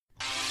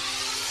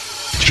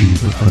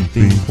Achievement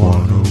Hunting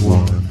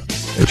 101.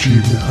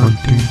 Achievement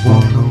Hunting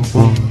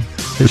 101.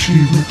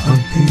 Achievement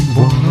Hunting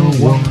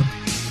 101.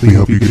 We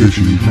help you get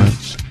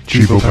achievements.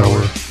 Chivo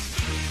Power.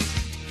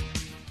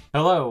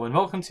 Hello, and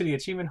welcome to the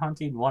Achievement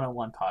Hunting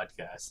 101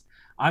 podcast.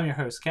 I'm your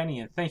host, Kenny,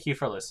 and thank you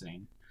for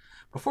listening.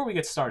 Before we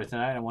get started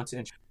tonight, I want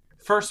to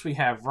first we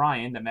have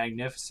Ryan, the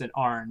magnificent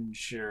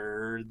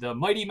Oranger, the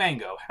mighty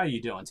Mango. How are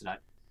you doing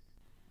tonight?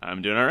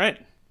 I'm doing all right.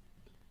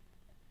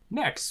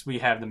 Next, we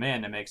have the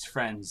man that makes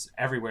friends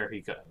everywhere he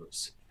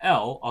goes,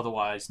 L,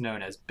 otherwise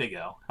known as Big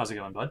L. How's it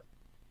going, bud?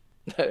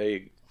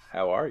 Hey,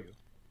 how are you?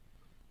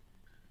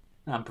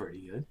 I'm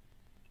pretty good.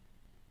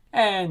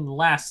 And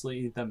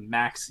lastly, the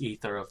max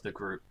ether of the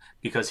group,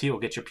 because he will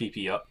get your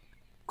PP up,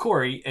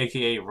 Corey,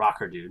 aka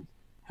Rocker Dude.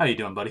 How you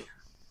doing, buddy?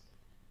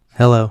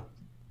 Hello.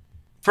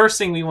 First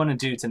thing we want to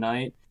do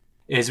tonight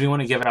is we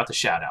want to give out the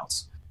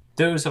shout-outs.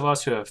 Those of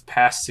us who have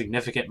passed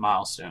significant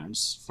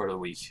milestones for the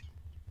week.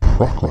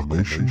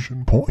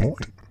 Proclamation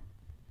Point.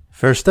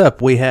 First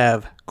up, we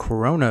have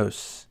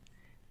Kronos.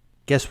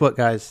 Guess what,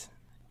 guys?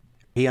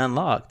 He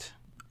unlocked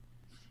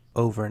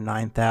over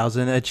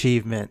 9,000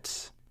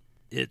 achievements.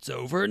 It's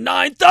over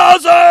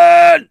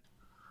 9,000!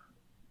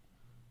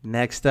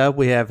 Next up,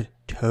 we have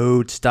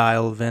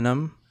Toad-Style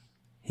Venom.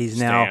 He's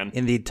now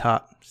in the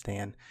top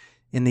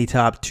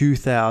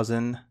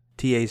 2,000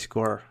 TA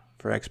score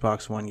for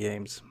Xbox One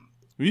games.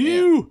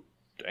 Woo!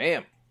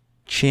 Damn.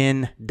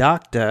 Chin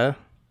Doctor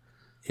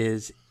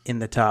is in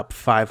the top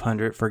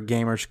 500 for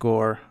gamer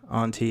score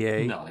on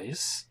TA.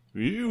 Nice.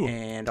 Woo!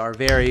 And our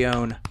very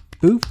own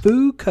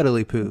Foo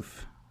Cuddly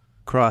Poof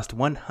crossed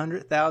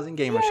 100,000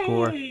 gamer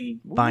score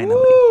finally.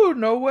 Woo,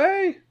 no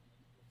way.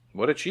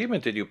 What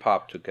achievement did you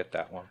pop to get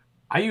that one?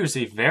 I used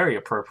a very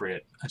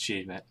appropriate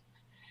achievement.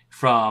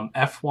 From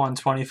F1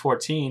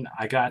 2014,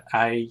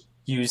 I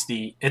used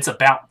the It's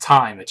About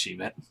Time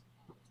achievement.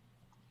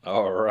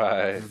 All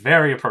right.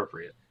 Very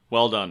appropriate.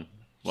 Well done.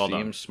 Well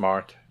Seems done.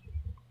 smart.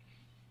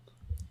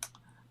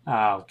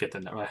 I'll get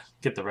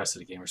the rest of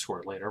the gamer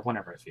score later,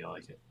 whenever I feel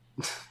like it.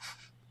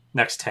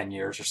 Next 10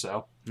 years or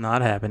so.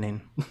 Not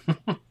happening.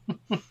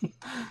 All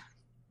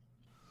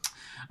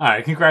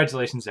right,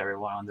 congratulations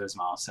everyone on those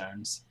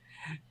milestones.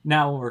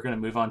 Now we're going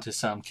to move on to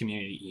some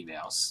community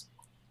emails.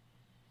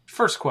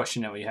 First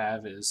question that we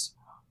have is,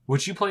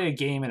 would you play a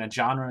game in a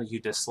genre you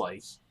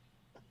dislike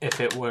if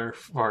it were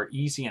for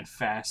easy and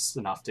fast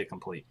enough to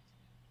complete?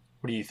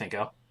 What do you think,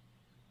 El?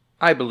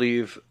 I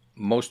believe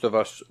most of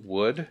us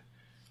would,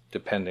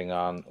 depending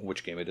on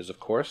which game it is, of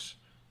course.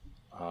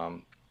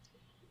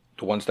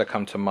 The ones that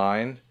come to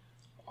mind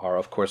are,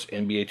 of course,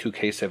 NBA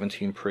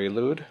 2K17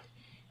 Prelude.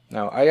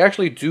 Now, I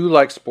actually do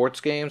like sports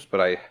games,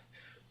 but I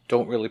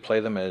don't really play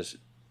them as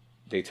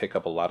they take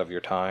up a lot of your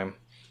time.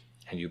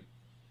 And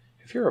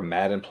if you're a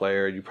Madden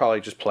player, you probably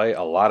just play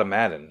a lot of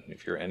Madden.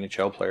 If you're an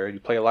NHL player, you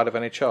play a lot of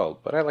NHL.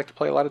 But I like to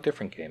play a lot of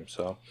different games.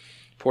 So,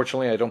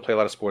 fortunately, I don't play a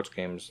lot of sports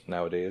games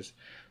nowadays.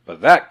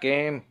 But that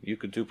game, you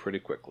could do pretty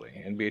quickly.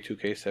 NBA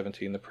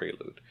 2K17, The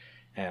Prelude.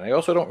 And I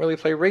also don't really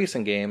play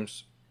racing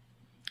games.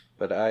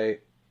 But I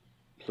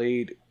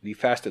played the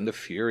Fast and the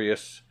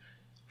Furious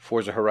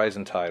Forza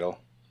Horizon title.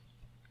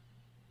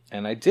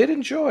 And I did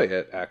enjoy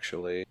it,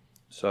 actually.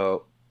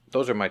 So,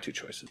 those are my two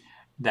choices.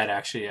 That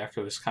actually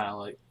echoes kind of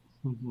like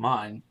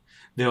mine.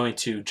 The only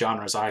two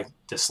genres I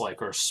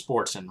dislike are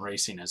sports and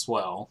racing as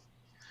well.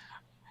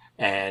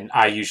 And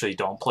I usually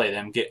don't play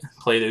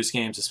those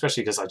games,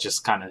 especially because I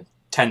just kind of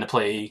tend to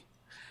play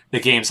the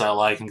games I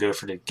like and go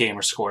for the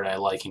gamer score that I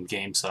like in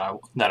games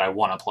that I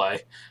want to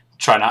play.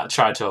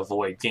 Try to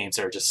avoid games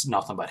that are just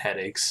nothing but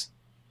headaches.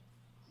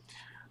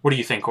 What do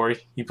you think,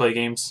 Corey? You play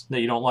games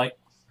that you don't like?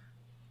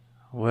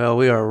 Well,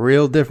 we are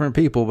real different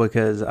people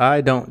because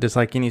I don't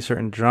dislike any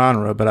certain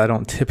genre, but I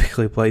don't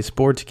typically play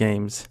sports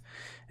games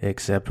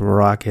except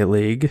Rocket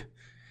League.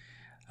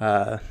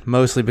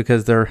 Mostly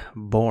because they're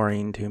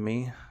boring to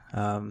me.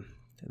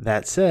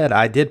 That said,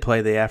 I did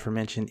play the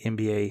aforementioned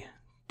NBA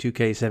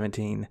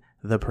 2K17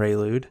 The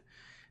Prelude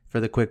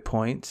for the quick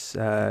points,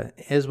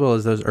 as well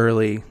as those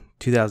early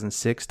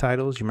 2006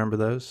 titles. You remember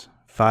those?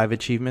 5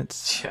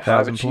 achievements,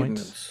 1,000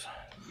 points.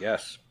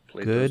 Yes,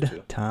 played Good those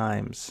two.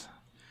 times.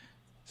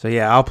 So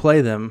yeah, I'll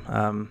play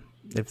them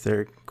if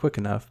they're quick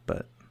enough.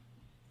 But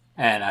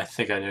And I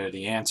think I know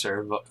the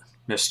answer, but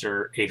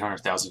Mr.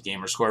 800,000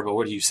 gamer score. But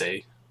what do you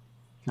say,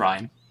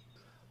 Ryan?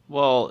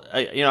 Well,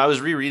 I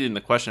was rereading the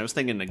question. I was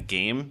thinking a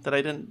game that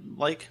I didn't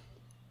like.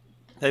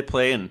 I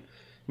play, and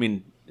I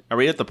mean, are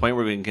we at the point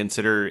where we can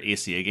consider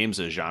ACA games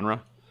a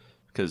genre?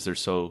 Because there's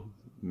so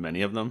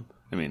many of them.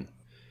 I mean,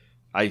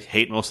 I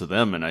hate most of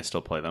them, and I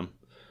still play them.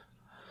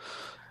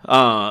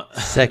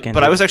 second,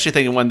 But I was actually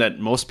thinking one that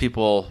most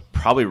people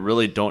probably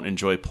really don't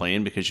enjoy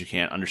playing because you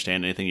can't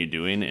understand anything you're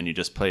doing and you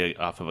just play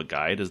off of a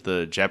guide is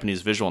the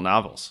Japanese visual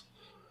novels.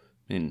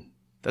 I mean,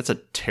 that's a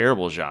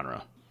terrible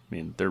genre. I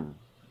mean,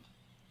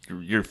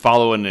 you're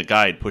following a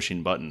guide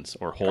pushing buttons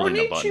or holding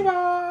a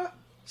button.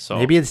 So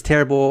maybe it's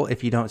terrible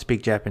if you don't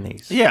speak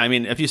Japanese. yeah, I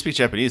mean, if you speak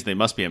Japanese, they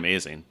must be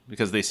amazing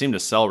because they seem to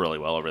sell really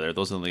well over there.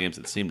 Those are the games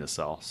that seem to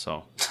sell.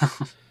 So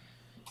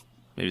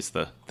maybe it's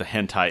the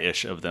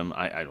hentai-ish of them.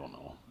 I don't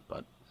know,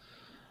 but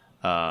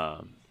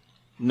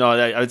no,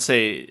 I would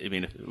say, I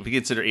mean, if we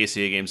consider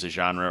ACA games a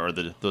genre or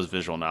those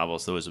visual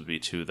novels, those would be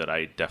two that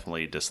I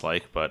definitely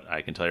dislike. But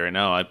I can tell you right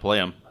now, I play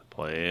them. I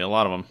play a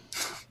lot of them.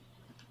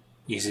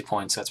 Easy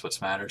points. That's what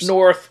matters.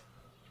 North.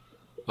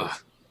 Ugh.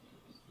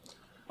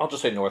 I'll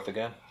just say North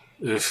again.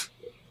 Oof.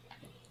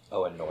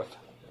 Oh, and North.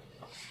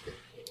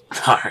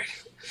 All right.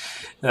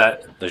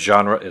 The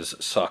genre is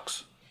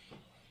sucks.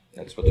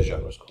 That's what the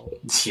genre is called.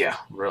 Yeah,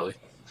 really.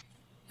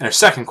 And our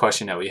second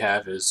question that we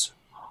have is,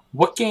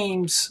 what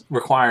games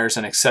requires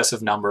an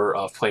excessive number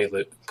of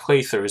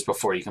playthroughs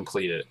before you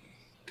complete it?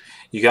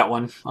 You got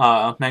one,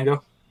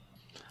 Mango?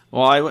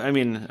 Well, I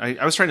mean,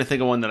 I was trying to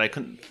think of one that I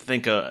couldn't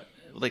think of,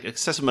 like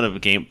excessive amount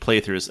of game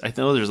playthroughs. I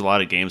know there's a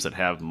lot of games that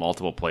have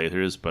multiple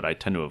playthroughs, but I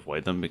tend to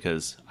avoid them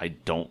because I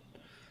don't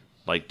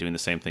like doing the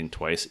same thing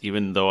twice,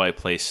 even though I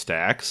play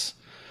stacks.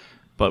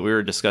 But we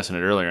were discussing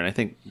it earlier, and I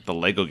think the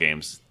Lego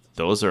games,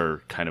 those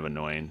are kind of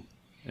annoying,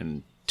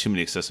 and too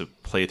many excessive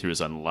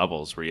playthroughs on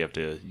levels where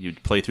you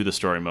play through the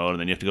story mode, and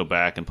then you have to go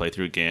back and play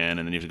through again,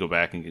 and then you have to go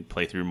back and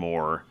play through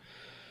more.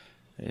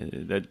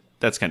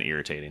 That's kind of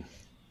irritating.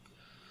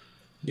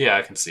 Yeah,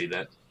 I can see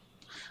that.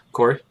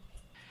 Corey?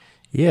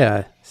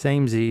 Yeah,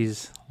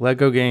 samesies.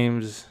 Lego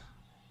games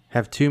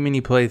have too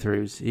many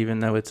playthroughs, even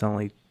though it's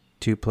only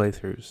 2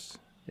 playthroughs.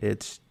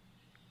 It's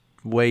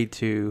way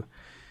too...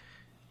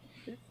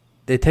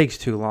 It takes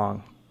too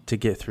long to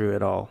get through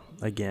it all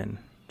again.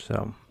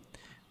 So,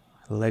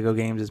 Lego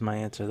games is my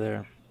answer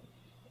there.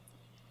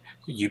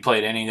 You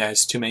played any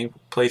guys too many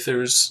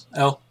playthroughs,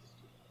 L?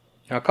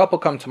 Now, a couple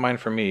come to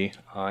mind for me.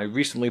 I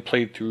recently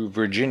played through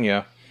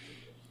Virginia,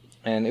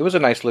 and it was a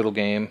nice little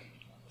game.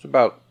 It was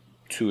about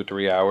 2 or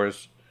 3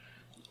 hours.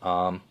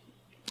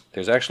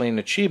 There's actually an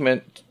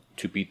achievement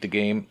to beat the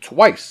game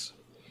twice.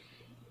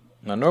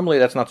 Now, normally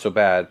that's not so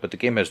bad, but the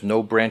game has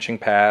no branching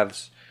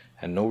paths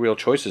and no real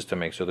choices to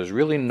make, so there's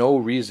really no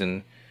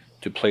reason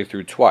to play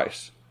through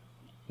twice.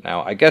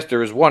 Now, I guess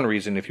there is one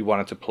reason if you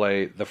wanted to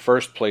play the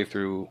first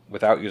playthrough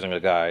without using a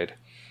guide,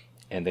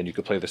 and then you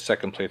could play the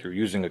second playthrough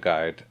using a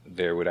guide,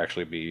 there would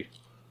actually be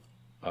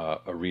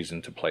a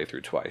reason to play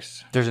through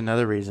twice. There's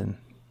another reason.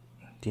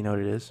 Do you know what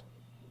it is?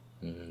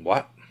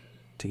 What?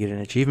 To get an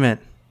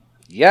achievement.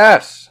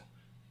 Yes!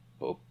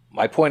 Well,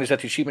 my point is that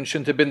the achievement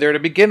shouldn't have been there to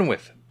begin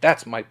with.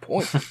 That's my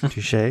point.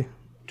 Touche.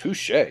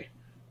 Touche.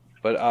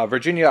 But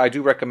Virginia, I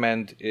do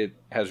recommend. It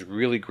has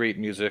really great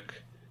music,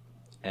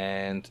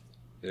 and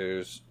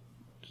there's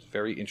a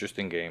very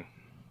interesting game.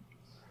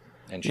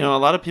 And a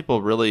lot of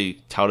people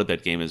really touted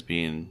that game as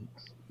being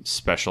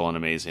special and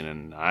amazing,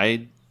 and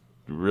I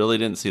really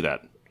didn't see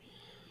that.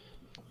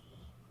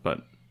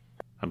 But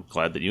I'm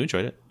glad that you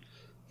enjoyed it.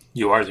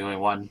 You are the only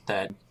one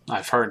that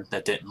I've heard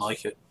that didn't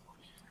like it.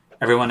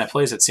 Everyone that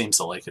plays it seems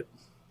to like it,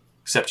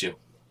 except you.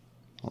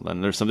 Well, then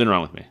there's something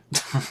wrong with me.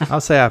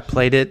 I'll say I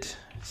played it,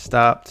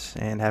 stopped,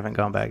 and haven't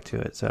gone back to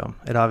it. So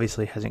it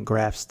obviously hasn't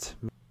grasped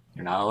me.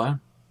 You're not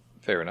alone.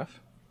 Fair enough.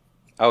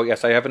 Oh,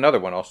 yes, I have another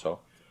one also.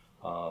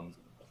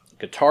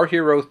 Guitar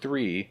Hero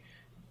 3.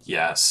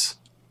 Yes.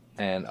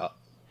 And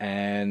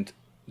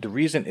the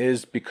reason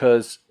is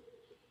because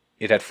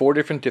it had 4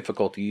 different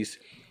difficulties: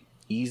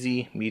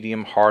 easy,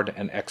 medium, hard,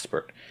 and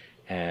expert.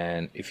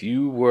 And if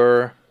you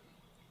were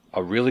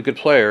a really good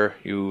player,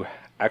 you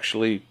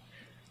actually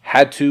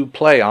had to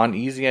play on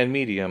easy and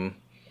medium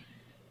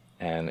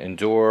and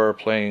endure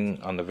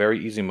playing on the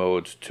very easy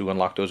modes to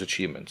unlock those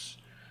achievements.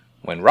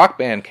 When Rock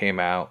Band came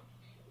out,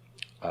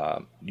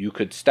 you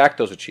could stack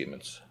those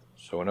achievements.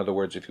 So in other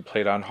words, if you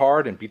played on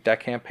hard and beat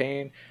that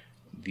campaign,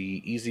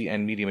 the easy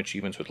and medium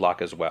achievements would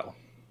lock as well.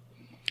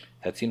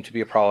 That seemed to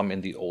be a problem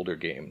in the older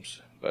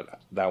games, but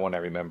that one I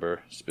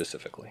remember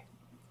specifically.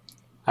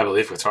 I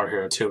believe Guitar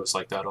Hero 2 was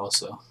like that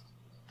also.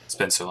 It's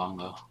been so long,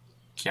 though.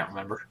 Can't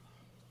remember.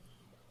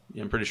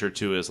 Yeah, I'm pretty sure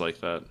 2 is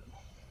like that.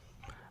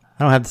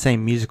 I don't have the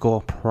same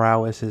musical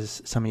prowess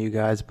as some of you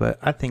guys, but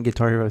I think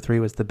Guitar Hero 3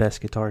 was the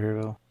best Guitar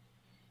Hero.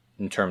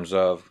 In terms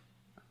of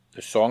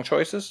the song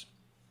choices?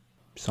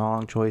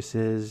 Song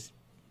choices,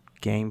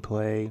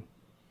 gameplay,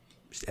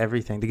 just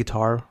everything. The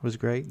guitar was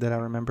great that I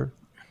remember.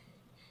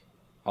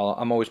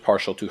 I'm always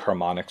partial to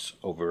Harmonix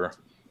over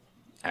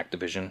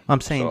Activision.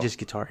 I'm saying just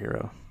Guitar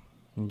Hero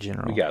in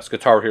general. Yes,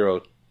 Guitar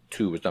Hero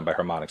 2 was done by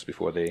Harmonix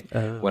before they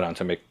went on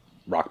to make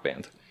Rock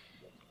Band.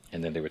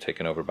 And then they were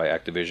taken over by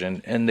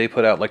Activision. And they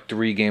put out like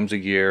 3 games a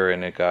year,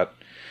 and it got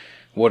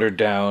watered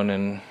down,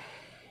 and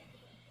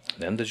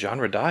then the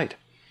genre died.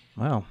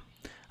 Wow.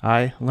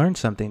 I learned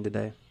something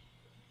today.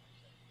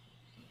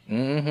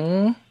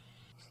 Mm-hmm.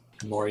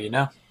 The more you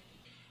know.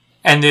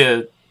 And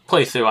the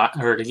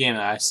playthrough, or the game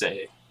that I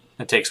say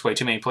that takes way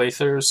too many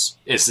playthroughs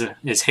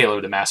is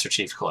Halo the Master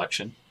Chief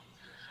Collection.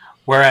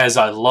 Whereas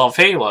I love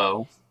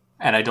Halo,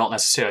 and I don't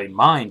necessarily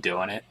mind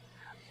doing it,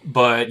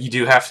 but you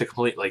do have to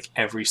complete like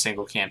every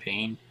single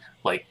campaign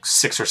like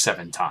 6 or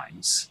 7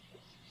 times.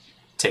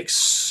 It takes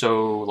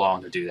so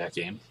long to do that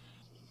game.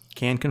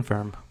 Can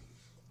confirm.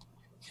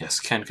 Yes,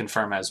 can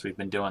confirm, as we've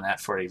been doing that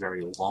for a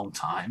very long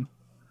time.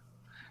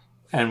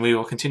 And we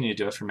will continue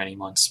to do it for many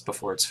months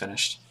before it's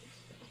finished.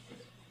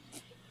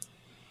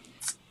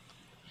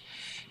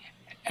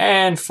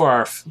 And for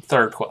our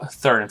third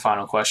and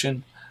final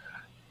question,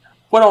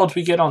 what all did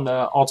we get on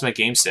the Ultimate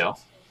Game Sale?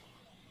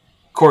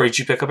 Corey, did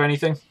you pick up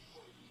anything?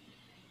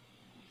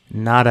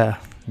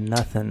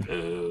 Nothing.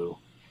 Ooh.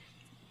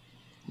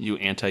 You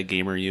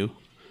anti-gamer, you.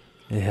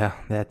 Yeah,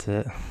 that's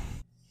it.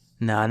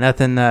 No,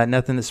 nothing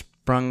that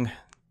sprung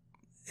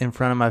in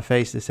front of my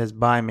face that says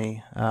buy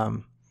me.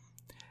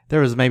 There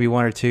was maybe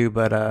one or two,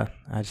 but I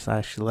just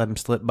actually let them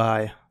slip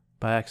by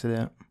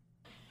accident.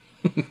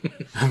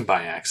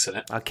 By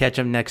accident. I'll catch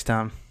them next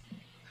time.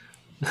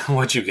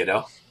 What'd you get,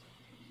 El?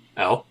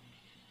 El?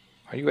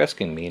 Are you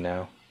asking me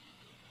now?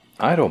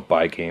 I don't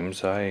buy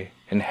games, I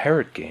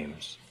inherit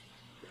games.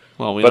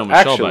 Well, we But know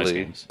Michelle buys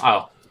actually- games.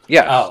 Oh.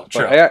 Yes, Oh, but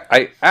true.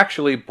 I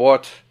actually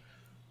bought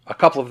a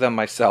couple of them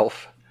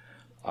myself.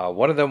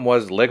 One of them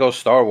was Lego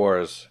Star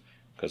Wars,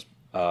 because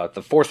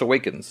The Force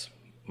Awakens.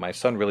 My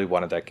son really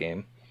wanted that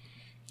game.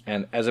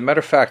 And as a matter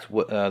of fact,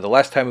 the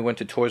last time we went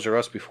to Toys R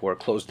Us before it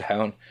closed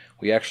down,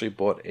 we actually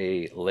bought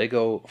a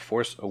Lego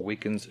Force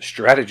Awakens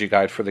strategy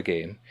guide for the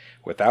game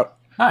without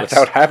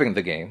having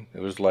the game.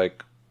 It was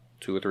like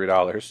 $2 or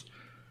 $3.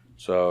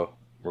 So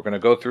we're going to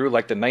go through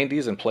like the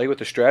 90s and play with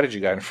the strategy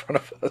guide in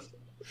front of us.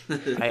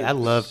 I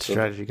loved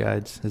strategy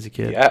guides as a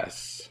kid.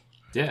 Yes.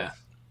 Yeah.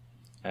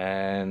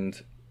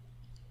 And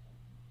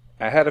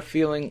I had a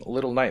feeling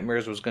Little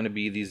Nightmares was going to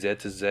be the Z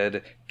to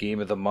Z game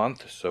of the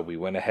month, so we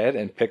went ahead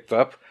and picked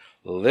up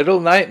Little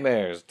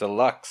Nightmares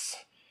Deluxe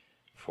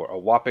for a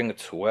whopping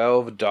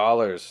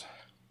 $12.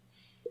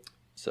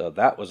 So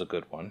that was a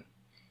good one.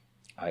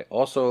 I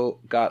also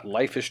got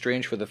Life is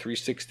Strange for the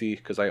 360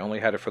 because I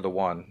only had it for the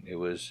one. It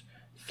was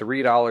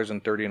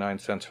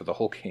 $3.39 for the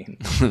whole game.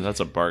 That's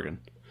a bargain.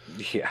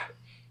 Yeah.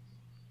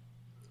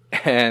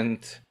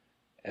 And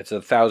it's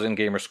 1,000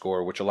 gamer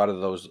score, which a lot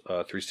of those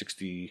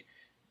 360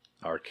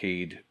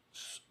 arcade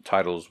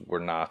titles were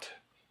not.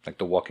 Like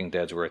The Walking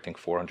Dead's were, I think,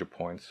 400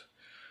 points.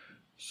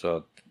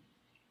 So,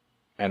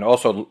 and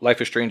also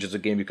Life is Strange is a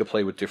game you could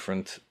play with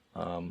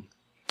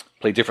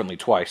play differently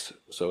twice.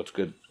 So it's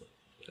good.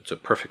 It's a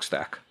perfect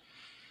stack.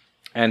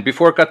 And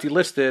before it got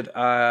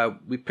delisted,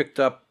 we picked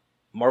up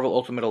Marvel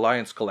Ultimate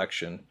Alliance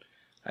Collection.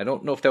 I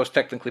don't know if that was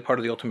technically part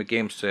of the Ultimate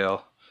Game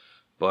Sale,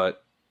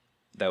 but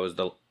that was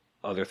the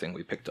other thing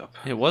we picked up.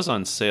 It was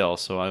on sale,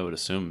 so I would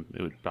assume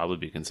it would probably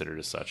be considered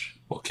as such.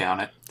 We'll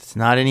count it. It's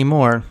not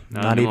anymore.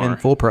 Not anymore. even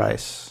full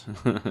price.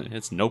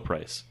 It's no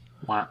price.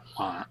 Why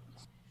not?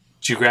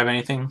 Did you grab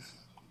anything,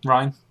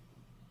 Ryan?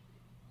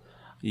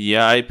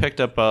 Yeah, I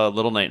picked up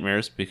Little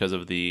Nightmares because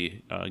of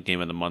the Game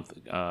of the Month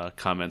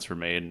comments were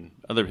made, and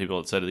other people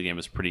had said the game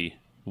is pretty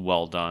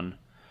well done.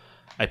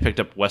 I picked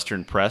up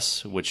Western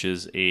Press, which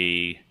is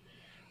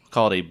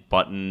call it a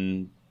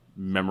button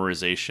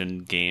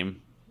memorization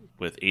game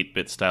with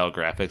 8-bit style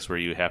graphics where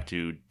you have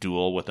to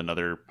duel with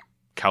another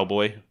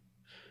cowboy.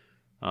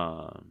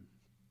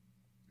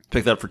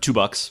 Picked that up for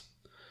 $2.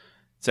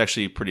 It's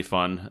actually pretty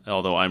fun,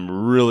 although I'm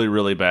really,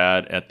 really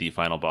bad at the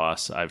final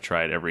boss. I've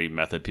tried every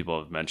method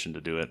people have mentioned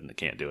to do it, and I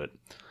can't do it.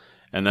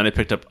 And then I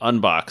picked up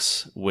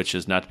Unbox, which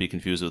is not to be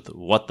confused with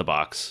What the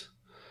Box.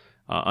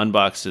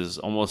 Unbox is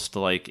almost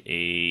like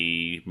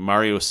a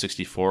Mario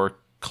 64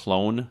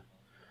 clone,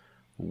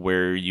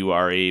 where you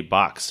are a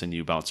box and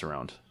you bounce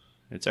around.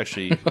 It's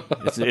actually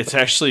it's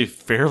actually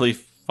fairly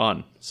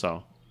fun.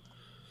 So.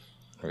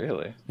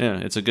 Really? Yeah,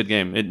 it's a good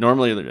game. It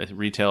normally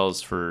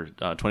retails for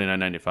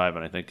 $29.95,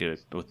 and I think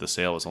with the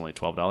sale it's only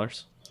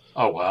 $12.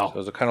 Oh, wow. So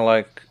is it kind of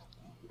like,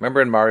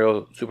 remember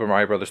in Super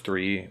Mario Brothers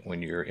 3,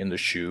 when you're in the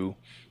shoe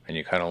and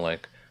you kind of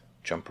like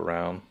jump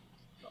around?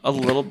 A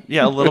little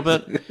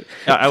bit.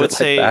 I would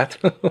say that?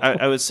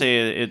 I would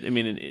say it. I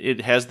mean,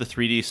 it has the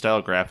 3D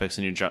style graphics,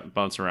 and you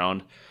bounce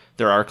around.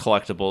 There are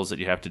collectibles that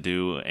you have to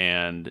do,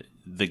 and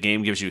the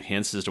game gives you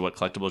hints as to what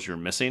collectibles you're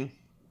missing.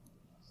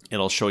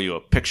 It'll show you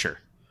a picture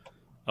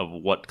of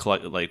what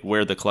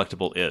where the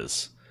collectible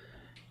is,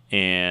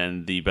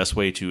 and the best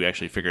way to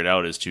actually figure it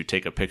out is to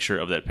take a picture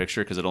of that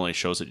picture, because it only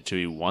shows it to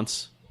you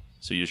once.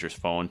 So use your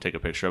phone, take a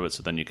picture of it,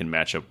 so then you can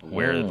match up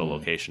where the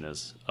location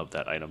is of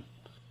that item.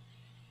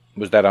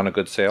 Was that on a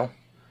good sale?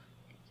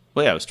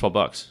 Well, yeah, it was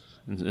 $12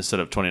 instead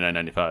of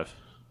 $29.95.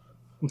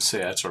 So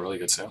yeah, it's a really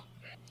good sale.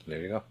 There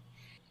you go.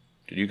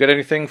 Did you get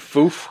anything,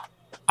 Foof?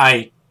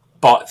 I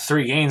bought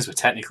 3 games, but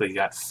technically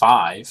got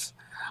 5.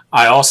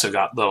 I also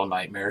got Little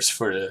Nightmares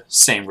for the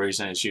same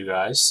reason as you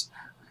guys.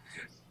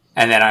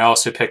 And then I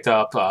also picked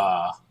up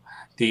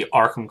the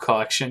Arkham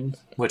Collection,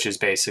 which is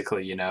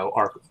basically,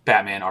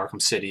 Batman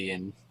Arkham City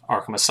and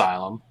Arkham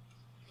Asylum.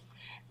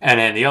 And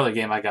then the other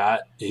game I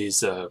got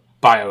is the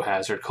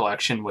Biohazard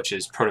Collection, which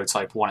is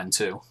Prototype 1 and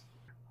 2.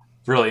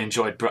 Really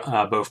enjoyed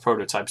both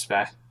prototypes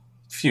back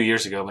a few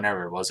years ago,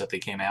 whenever it was that they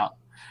came out.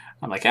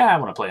 I'm like, I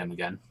want to play them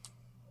again.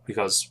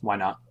 Because why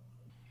not?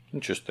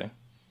 Interesting.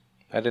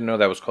 I didn't know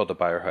that was called the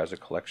Biohazard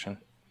Collection.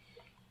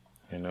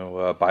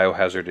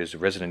 Biohazard is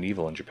Resident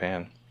Evil in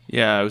Japan.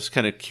 Yeah, I was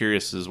kind of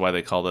curious as why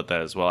they called it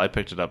that as well. I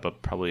picked it up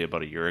probably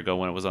about a year ago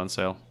when it was on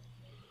sale.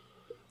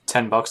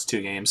 $10,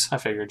 2 games. I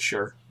figured,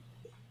 sure.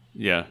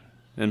 Yeah,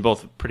 and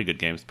both pretty good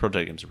games.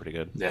 Prototype games are pretty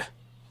good. Yeah.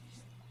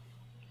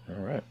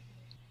 All right.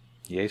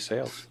 Yay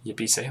sales.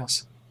 Yippee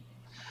sales.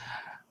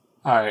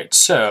 All right,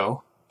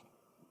 so,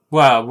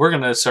 well, we're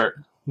going to start.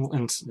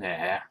 Can't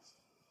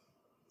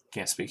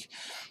speak.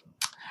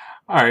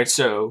 All right,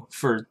 so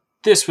for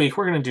this week,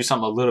 we're going to do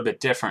something a little bit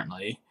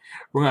differently.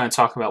 We're going to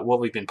talk about what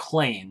we've been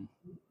playing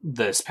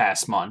this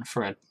past month.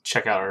 We're going to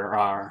check out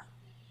our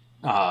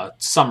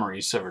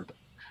summaries of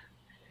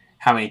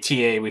how many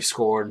TA we've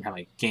scored and how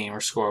many gamer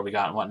score we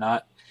got and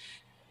whatnot.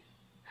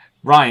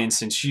 Ryan,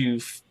 since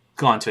you've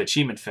gone to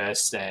Achievement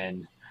Fest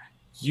and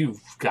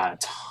you've got a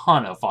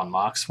ton of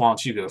unlocks, why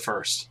don't you go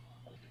first?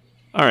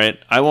 All right,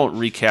 I won't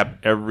recap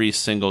every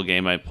single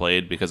game I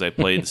played because I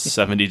played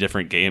 70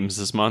 different games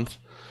this month.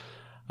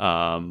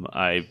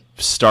 I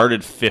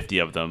started 50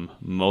 of them,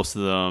 most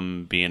of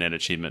them being at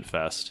Achievement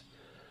Fest.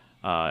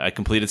 I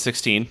completed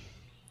 16,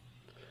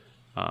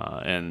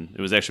 and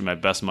it was actually my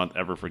best month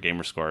ever for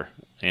Gamerscore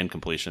and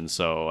completion.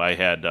 So I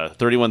had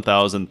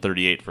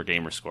 31,038 for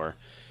Gamerscore,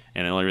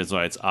 and the only reason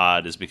why it's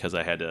odd is because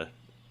I had to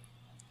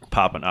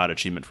pop an odd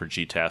achievement for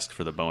G-Task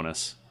for the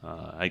bonus.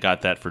 I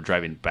got that for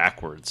driving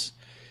backwards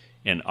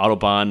in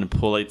Autobahn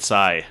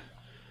Polizei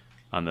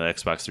on the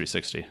Xbox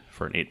 360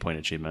 for an 8-point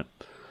achievement.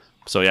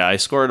 So yeah, I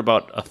scored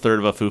about a third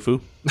of a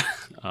fufu.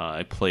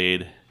 I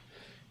played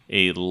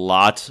a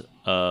lot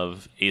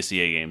of ACA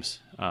games.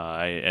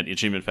 At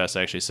Achievement Fest,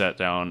 I actually sat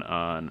down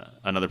on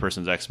another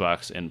person's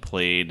Xbox and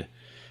pretty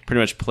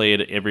much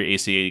played every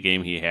ACA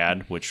game he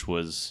had, which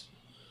was,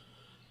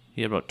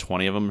 he had about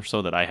 20 of them or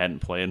so that I hadn't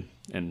played,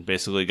 and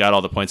basically got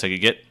all the points I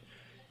could get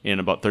in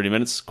about 30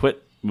 minutes,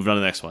 quit, moved on to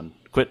the next one,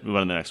 quit, move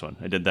on to the next one.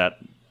 I did that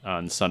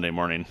on Sunday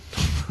morning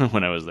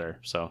when I was there.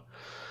 So,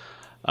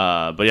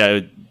 but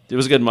yeah, it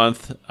was a good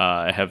month.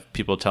 I have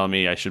people telling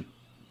me I should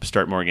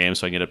start more games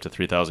so I can get up to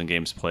 3,000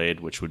 games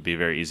played, which would be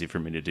very easy for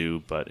me to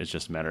do, but it's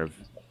just a matter of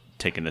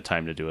taking the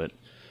time to do it.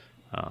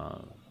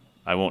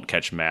 I won't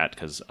catch Matt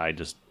because I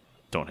just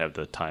don't have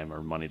the time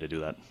or money to do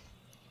that.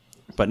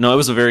 But no, it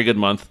was a very good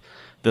month.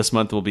 This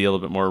month will be a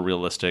little bit more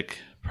realistic.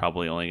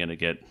 Probably only going to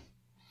get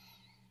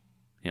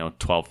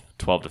 12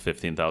 to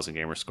 15,000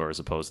 gamer score as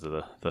opposed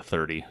to the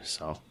 30.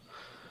 So,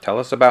 Tell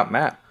us about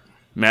Matt.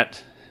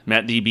 Matt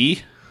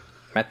DB.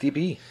 Matt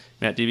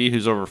DB,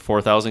 who's over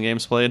 4,000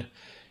 games played.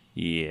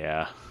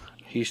 Yeah.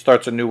 He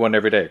starts a new one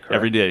every day, correct?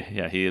 Every day,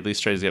 yeah. He at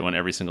least tries to get one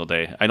every single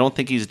day. I don't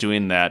think he's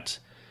doing that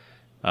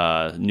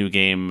new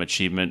game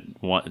achievement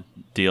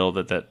deal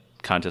that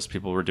contest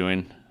people were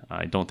doing.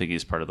 I don't think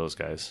he's part of those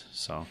guys.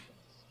 So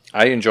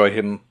I enjoy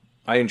him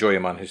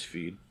on his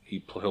feed.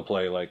 He'll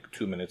play like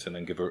 2 minutes and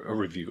then give a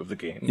review of the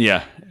game.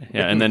 Yeah,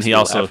 and then he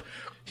also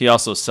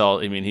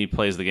sells. I mean, he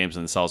plays the games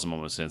and sells them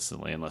almost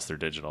instantly unless they're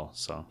digital.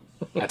 So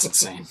That's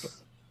insane.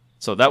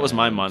 So that was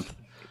my month.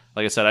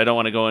 Like I said, I don't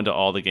want to go into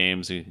all the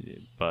games,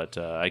 but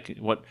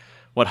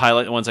what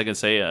highlight ones I can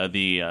say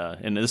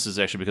and this is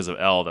actually because of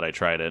L that I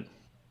tried it,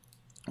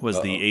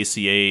 was the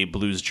ACA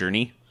Blues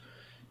Journey.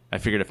 I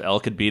figured if L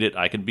could beat it,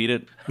 I could beat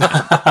it.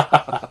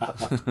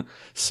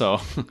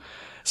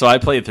 So I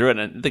played through it,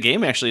 and the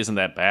game actually isn't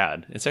that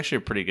bad. It's actually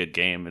a pretty good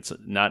game. It's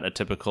not a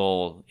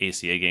typical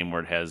ACA game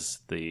where it has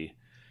the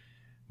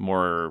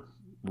more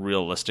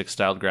realistic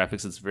styled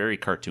graphics. It's very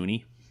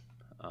cartoony,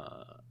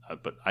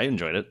 but I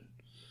enjoyed it.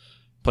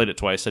 Played it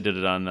twice. I did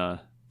it on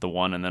the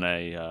one, and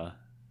then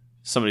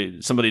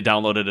somebody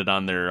downloaded it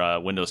on their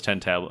Windows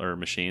 10 tablet or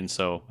machine,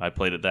 so I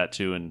played it that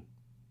too and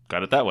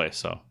got it that way.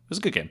 So it was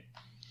a good game.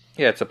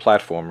 Yeah, it's a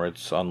platformer.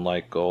 It's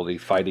unlike all the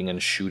fighting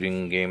and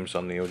shooting games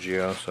on the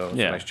OGO, so it's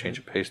a nice change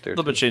of pace there. A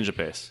little bit change of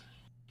pace.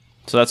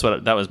 So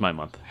that was my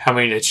month. How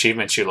many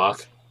achievements you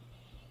lock?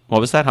 What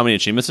was that? How many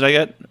achievements did I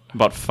get?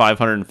 About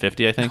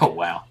 550, I think. Oh,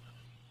 wow.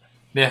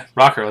 Yeah,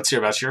 Rocker, let's hear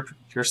about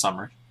your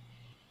summary.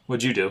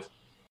 What'd you do?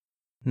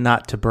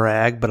 Not to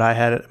brag, but I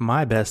had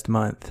my best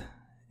month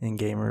in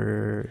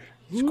gamer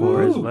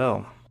score as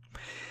well.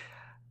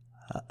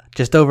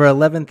 Just over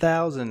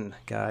 11,000,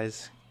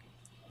 guys.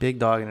 Big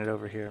dogging it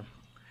over here.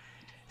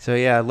 So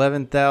yeah,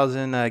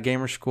 11,000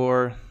 gamer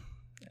score,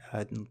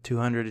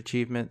 200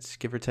 achievements,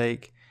 give or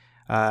take.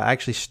 I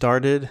actually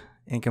started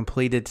and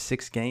completed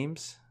 6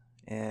 games,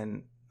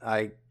 and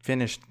I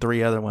finished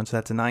 3 other ones. So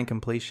that's 9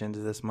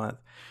 completions this month,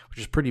 which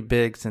is pretty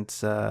big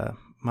since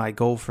my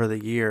goal for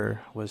the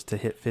year was to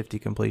hit 50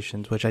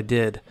 completions, which I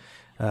did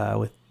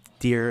with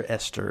Dear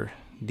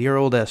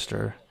Old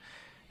Esther.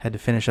 Had to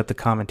finish up the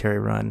commentary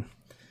run.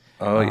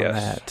 Oh,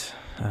 yes.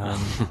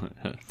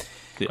 That.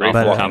 The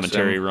awful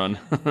commentary run.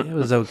 It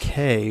was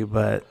okay,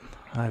 but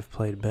I've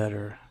played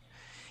better.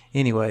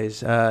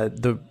 Anyways,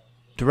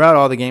 throughout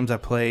all the games I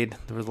played,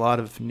 there was a lot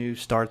of new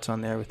starts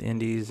on there with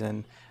indies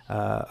and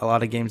a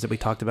lot of games that we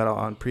talked about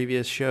on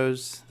previous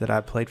shows that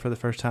I played for the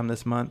first time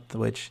this month,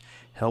 which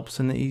helps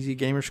in the easy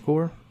gamer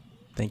score.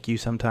 Thank you,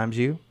 sometimes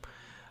you.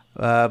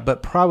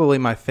 But probably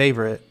my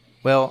favorite,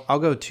 well, I'll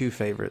go 2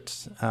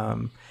 favorites.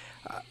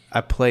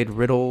 I played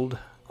Riddled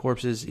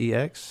Corpses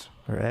EX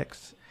or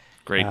X.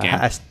 Great game.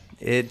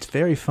 It's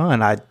very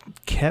fun. I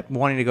kept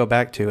wanting to go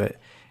back to it,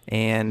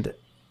 and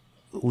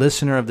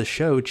listener of the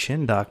show,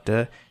 Chin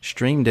Doctor,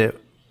 streamed it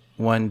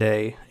one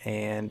day,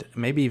 and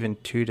maybe even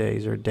 2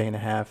 days or a day and a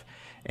half,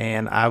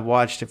 and I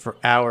watched it for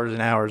hours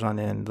and hours on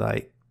end.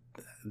 Like,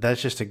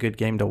 that's just a good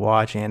game to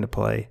watch and to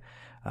play.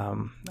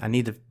 I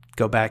need to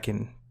go back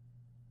and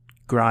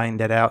grind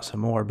that out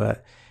some more,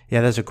 but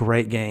yeah, that's a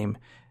great game.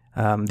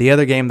 The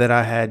other game that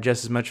I had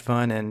just as much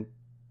fun and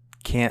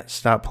can't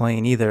stop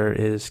playing either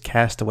is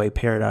Castaway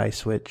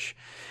Paradise, which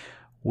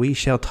we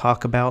shall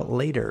talk about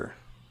later.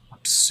 I'm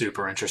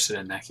super interested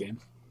in that game.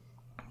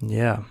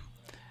 Yeah.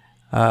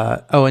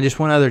 And just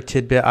one other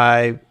tidbit.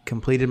 I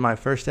completed my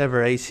first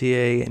ever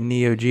ACA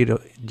Neo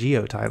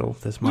Geo title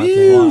this month.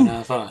 One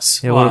of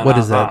us. Yeah, One what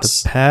is of that?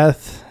 us. The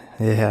Path?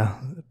 Yeah.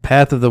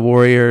 Path of the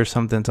Warrior,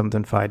 something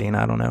fighting.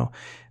 I don't know.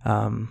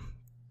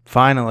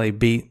 Finally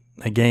beat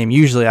a game.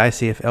 Usually I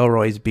see if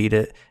Elroy's beat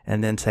it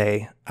and then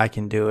say I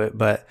can do it,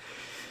 but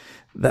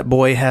that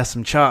boy has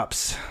some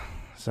chops,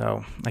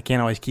 so I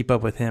can't always keep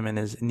up with him and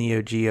his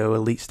Neo Geo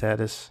elite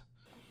status.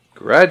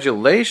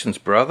 Congratulations,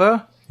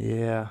 brother.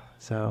 Yeah,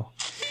 so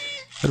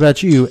what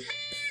about you,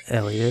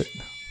 Elliot?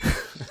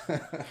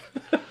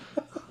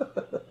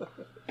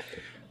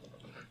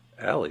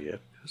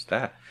 Elliot? Who's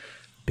that?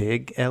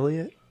 Big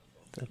Elliot?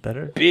 Is that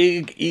better?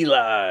 Big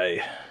Eli.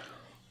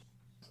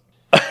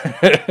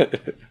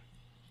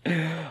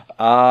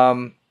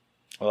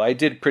 Well, I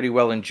did pretty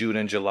well in June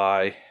and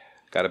July.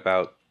 Got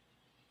about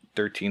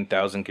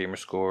 13,000 gamer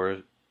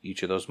score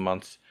each of those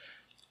months.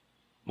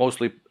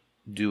 Mostly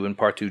due in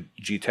part to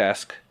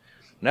G-Task.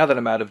 Now that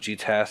I'm out of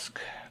G-Task,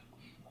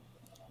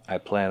 I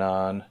plan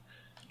on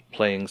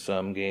playing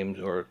some games,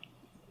 or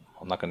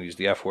I'm not going to use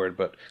the F word,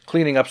 but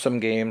cleaning up some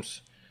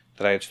games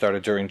that I had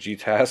started during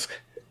G-Task.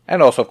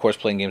 And also, of course,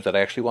 playing games that I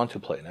actually want to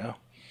play now.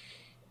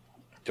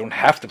 Don't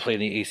have to play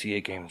any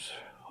ACA games.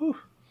 Whew.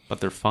 But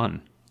they're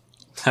fun.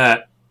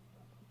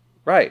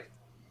 Right.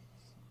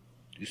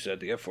 You said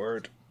the F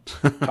word.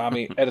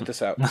 Tommy, edit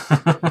this out.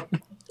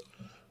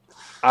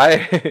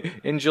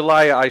 In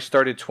July, I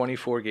started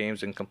 24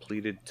 games and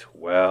completed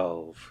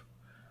 12.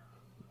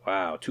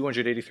 Wow,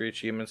 283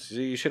 achievements.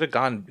 See, you should have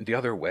gone the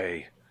other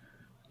way.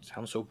 It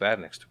sounds so bad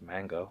next to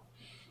Mango.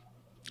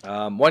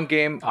 One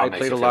game I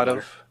played a lot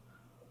of.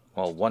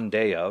 Well, one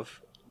day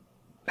of.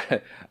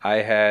 I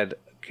had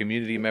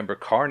community member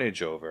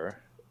Carnage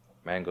over,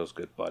 Mango's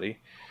good buddy,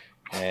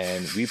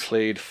 and we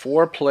played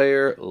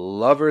 4-player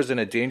Lovers in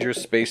a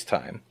Dangerous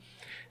Space-Time.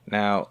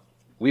 Now,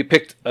 we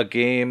picked a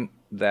game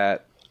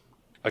that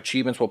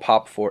achievements will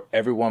pop for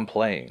everyone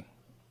playing.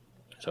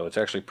 So it's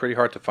actually pretty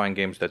hard to find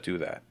games that do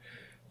that.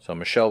 So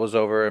Michelle was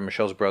over, and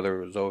Michelle's brother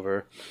was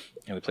over,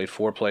 and we played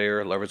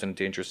 4-player Lovers in a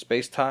Dangerous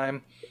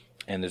Space-Time.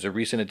 And there's a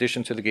recent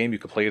addition to the game. You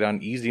can play it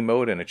on easy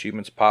mode, and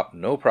achievements pop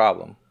no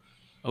problem.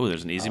 Oh,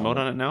 there's an easy mode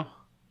on it now?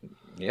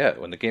 Yeah,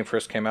 when the game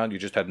first came out, you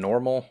just had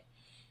normal,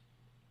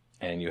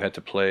 and you had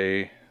to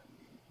play,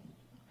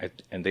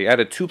 and they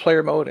added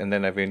 2-player mode, and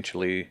then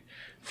eventually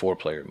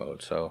 4-player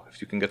mode. So if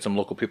you can get some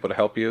local people to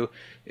help you,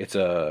 it's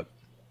a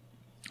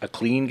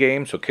clean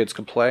game, so kids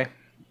can play.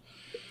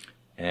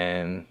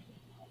 And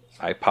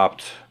I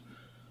popped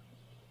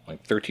like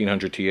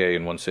 1300 TA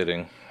in one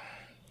sitting,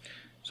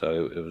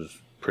 so it was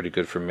pretty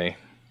good for me.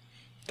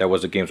 That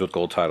was a Games with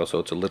Gold title, so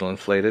it's a little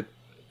inflated.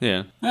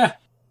 Yeah.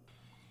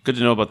 Good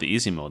to know about the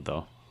easy mode,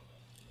 though.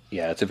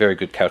 Yeah, it's a very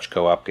good couch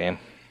co-op game.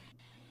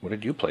 What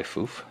did you play,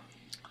 Foof?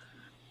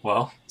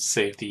 Well,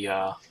 save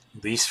the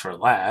least for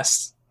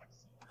last.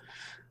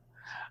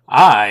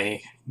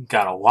 I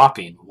got a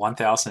whopping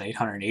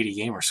 1,880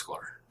 gamer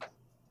score.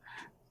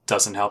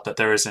 Doesn't help that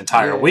there was an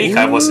entire week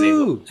I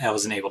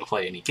wasn't able to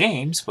play any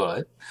games,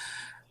 but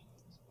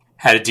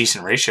had a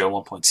decent ratio,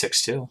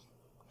 1.62.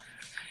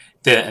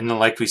 And then,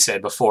 like we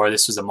said before,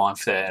 this was a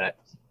month that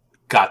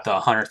got the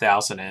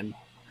 100,000 in.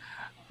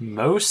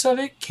 Most of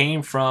it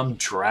came from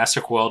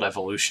Jurassic World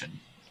Evolution.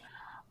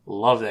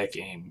 Love that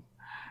game.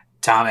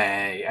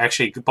 Tommy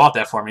actually bought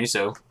that for me,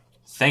 so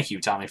thank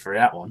you, Tommy, for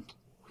that one.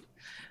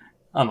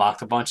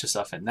 Unlocked a bunch of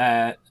stuff in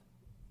that.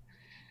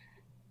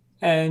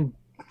 And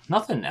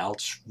nothing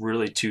else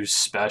really too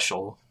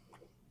special.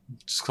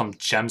 Some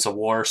Gems of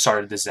War.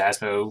 Started the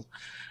Zazmo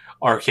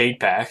arcade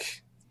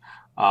pack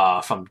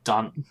from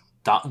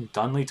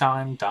Donley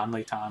Time,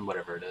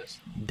 whatever it is.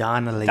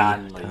 Donnelly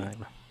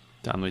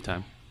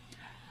Time.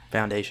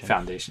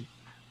 Foundation.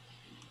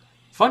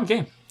 Fun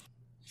game.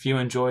 If you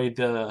enjoyed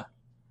the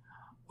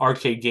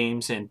arcade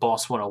games in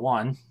Boss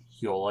 101,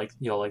 you'll like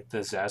the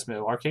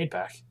Zazmo arcade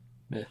pack.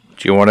 Do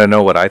you want to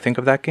know what I think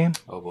of that game?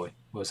 Oh boy,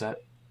 what was that?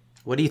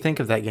 What do you think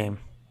of that game?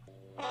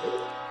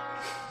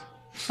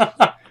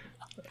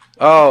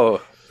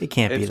 Oh, it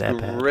can't be that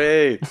bad.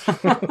 Great.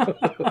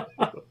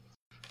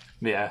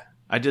 Yeah.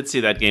 I did see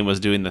that game was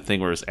doing the thing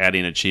where it's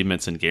adding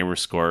achievements and gamer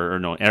score,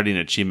 adding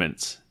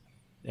achievements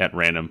at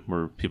random,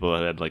 where people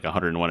had like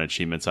 101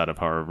 achievements out of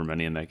however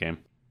many in that game.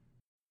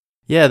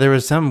 Yeah, there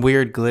was some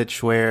weird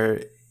glitch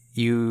where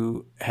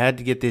you had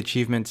to get the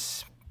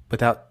achievements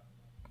without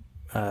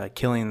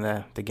killing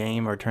the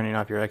game or turning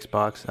off your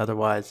Xbox.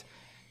 Otherwise,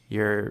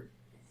 your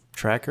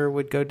tracker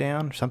would go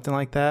down or something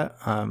like that.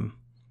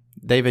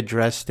 They've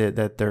addressed it,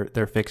 that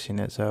they're fixing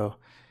it, so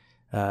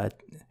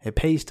it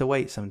pays to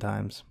wait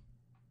sometimes.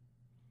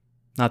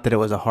 Not that it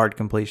was a hard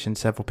completion.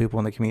 Several people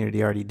in the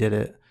community already did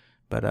it,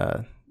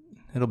 but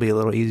it'll be a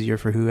little easier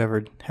for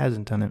whoever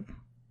hasn't done it.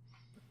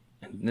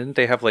 Didn't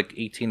they have like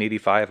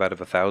 1885 out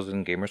of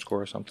 1,000 gamer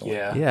score or something?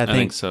 Yeah. Yeah, I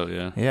think so,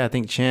 yeah. Yeah, I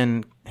think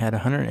Chen had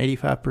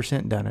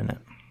 185% done in it.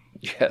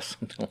 Yes.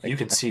 You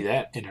can see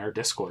that in our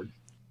Discord.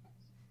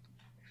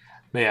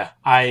 But yeah,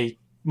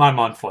 my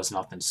month was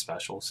nothing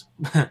special.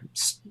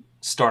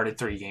 Started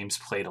 3 games,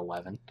 played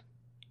 11.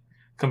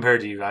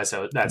 Compared to you guys,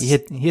 that's You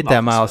hit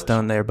that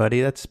milestone there,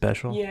 buddy. That's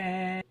special.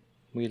 Yeah.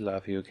 We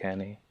love you,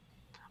 Kenny.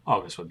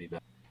 August would be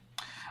better.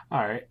 All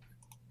right.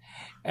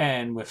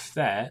 And with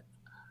that,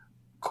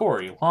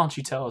 Corey, why don't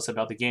you tell us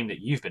about the game that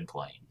you've been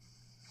playing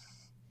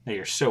that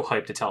you're so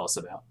hyped to tell us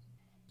about?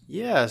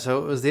 Yeah,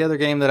 so it was the other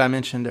game that I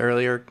mentioned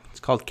earlier.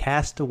 It's called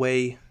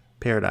Castaway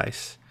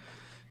Paradise.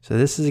 So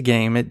this is a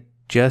game, it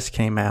just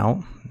came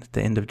out at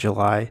the end of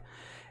July,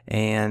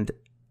 and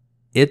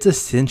it's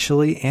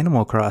essentially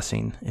Animal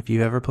Crossing, if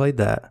you've ever played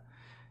that.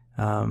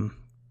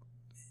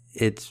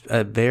 It's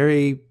a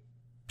very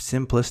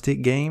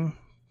simplistic game.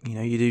 You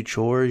know, you do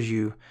chores,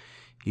 you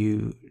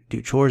do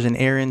chores and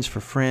errands for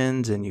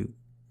friends, and you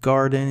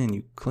garden and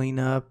you clean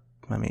up.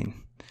 I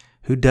mean,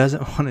 who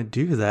doesn't want to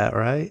do that,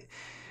 right?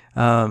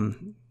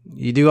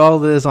 You do all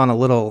this on a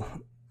little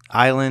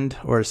island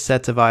or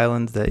sets of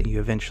islands that you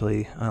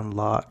eventually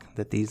unlock,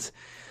 that these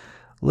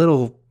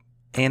little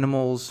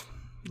animals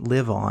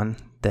live on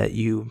that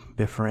you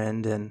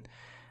befriend, and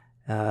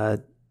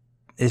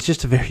it's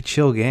just a very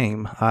chill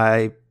game.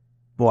 I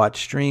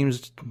watch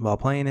streams while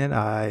playing it.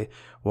 I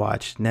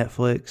watch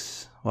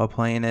Netflix while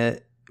playing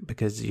it,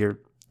 because you're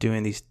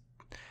doing these,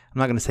 I'm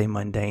not going to say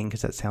mundane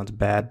because that sounds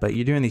bad, but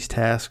you're doing these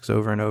tasks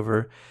over and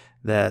over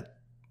that,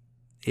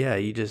 yeah,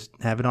 you just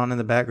have it on in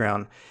the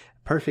background.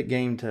 Perfect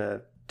game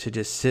to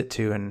just sit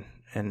to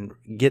and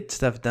get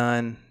stuff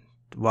done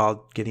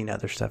while getting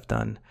other stuff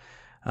done.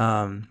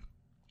 So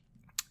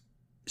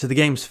the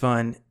game's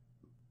fun,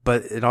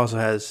 but it also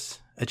has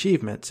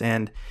achievements,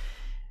 and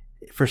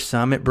for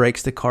some it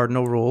breaks the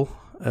cardinal rule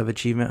of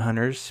achievement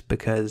hunters,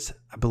 because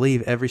I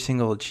believe every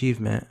single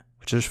achievement,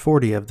 which there's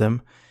 40 of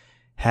them,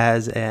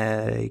 has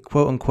a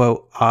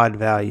quote-unquote odd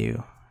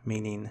value,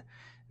 meaning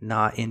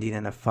not ending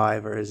in a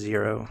 5 or a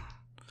 0.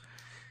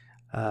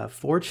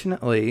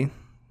 Fortunately,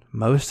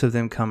 most of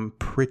them come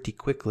pretty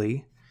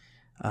quickly.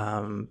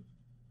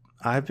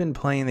 I've been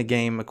playing the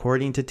game,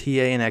 according to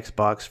TA and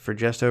Xbox, for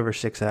just over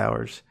 6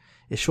 hours.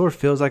 It sure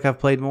feels like I've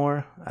played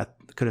more. I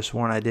could have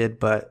sworn I did,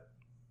 but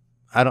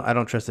I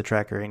don't trust the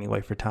tracker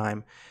anyway for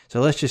time.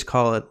 So let's just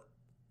call it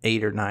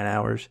 8 or 9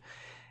 hours.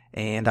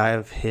 And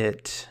I've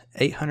hit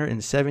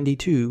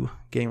 872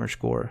 gamer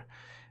score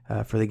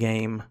for the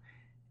game.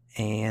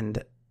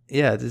 And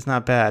yeah, it's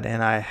not bad.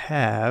 And I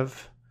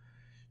have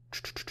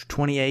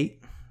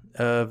 28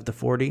 of the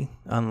 40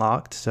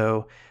 unlocked.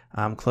 So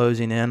I'm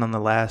closing in on the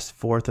last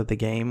fourth of the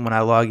game. When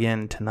I log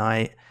in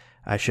tonight,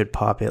 I should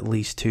pop at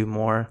least 2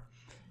 more.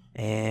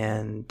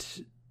 And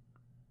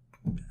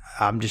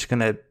I'm just going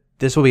to,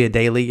 this will be a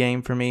daily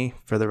game for me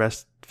for the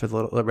rest of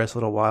a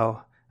little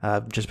while,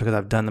 just because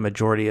I've done the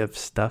majority of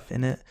stuff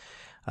in it.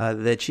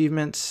 The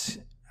achievements,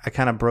 I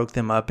kind of broke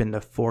them up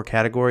into 4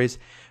 categories.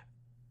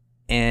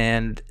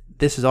 And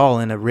this is all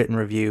in a written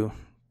review,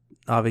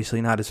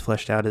 obviously not as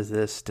fleshed out as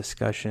this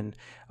discussion,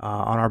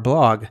 on our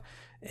blog.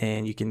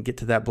 And you can get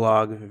to that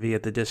blog via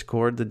the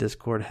Discord. The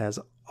Discord has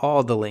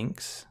all the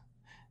links,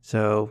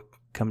 so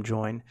come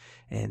join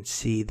and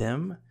see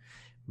them.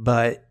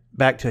 But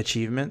back to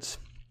achievements.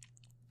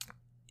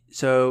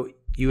 So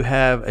you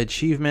have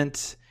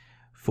achievements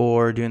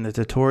for doing the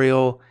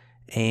tutorial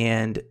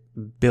and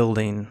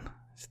building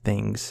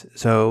things.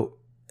 So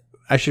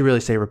I should really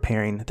say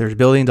repairing. There's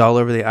buildings all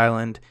over the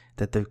island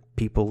that the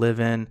people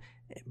live in,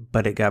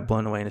 but it got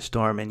blown away in a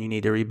storm and you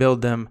need to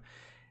rebuild them.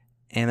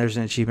 And there's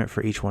an achievement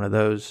for each one of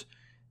those.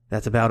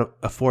 That's about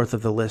a fourth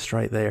of the list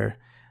right there.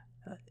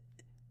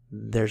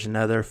 There's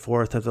another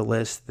fourth of the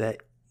list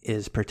that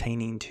is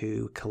pertaining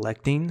to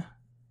collecting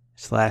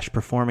 /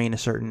 performing a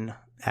certain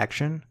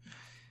action.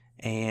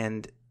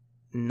 And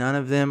none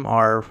of them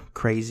are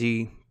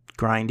crazy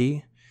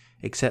grindy,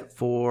 except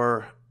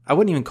for, I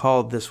wouldn't even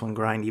call this one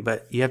grindy,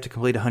 but you have to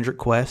complete 100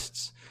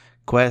 quests.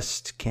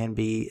 Quests can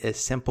be as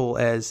simple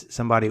as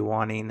somebody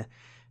wanting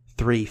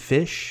 3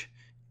 fish.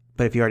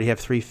 But if you already have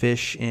 3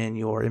 fish in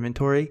your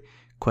inventory,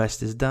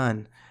 quest is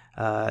done.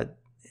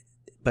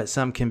 But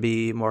some can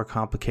be more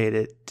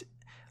complicated,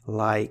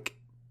 like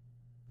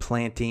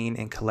planting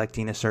and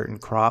collecting a certain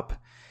crop.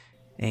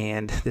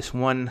 And this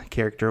one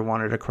character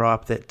wanted a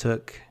crop that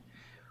took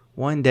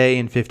 1 day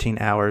and 15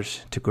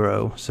 hours to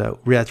grow. So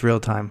that's real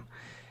time.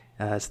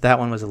 So that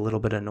one was a little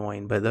bit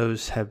annoying, but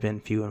those have been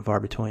few and far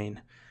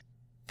between.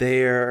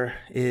 There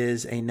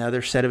is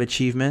another set of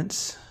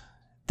achievements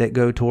that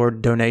go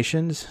toward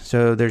donations.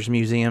 So there's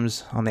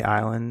museums on the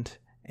island,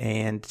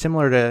 and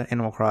similar to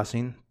Animal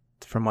Crossing,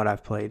 from what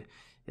I've played,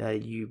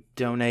 you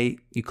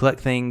collect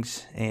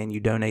things, and you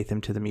donate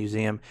them to the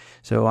museum.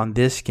 So on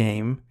this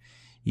game,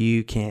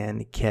 you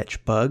can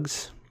catch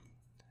bugs,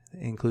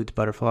 it includes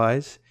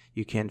butterflies.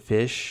 You can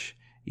fish.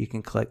 You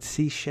can collect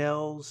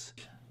seashells.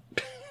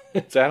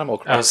 It's Animal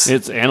Crossing.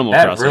 It's Animal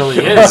That Crossing. really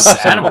is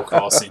Animal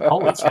Crossing.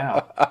 Holy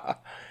cow.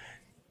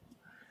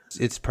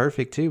 It's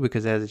perfect too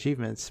because it has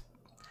achievements.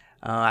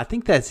 I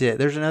think that's it.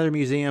 There's another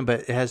museum,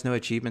 but it has no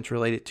achievements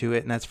related to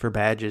it, and that's for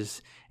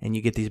badges. And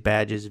you get these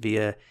badges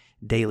via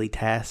daily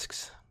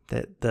tasks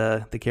that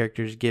the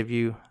characters give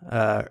you,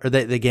 or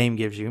the game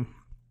gives you.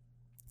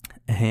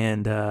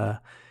 And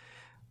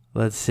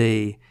let's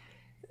see,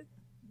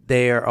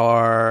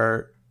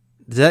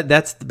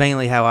 that's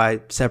mainly how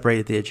I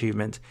separated the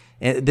achievements.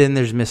 And then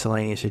there's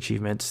miscellaneous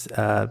achievements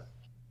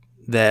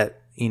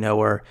that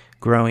are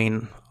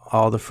growing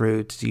all the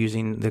fruits,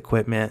 using the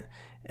equipment,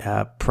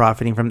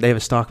 profiting from. They have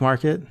a stock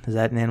market. Is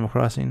that in Animal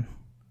Crossing?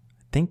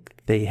 I think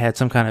they had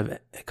some kind of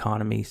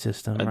economy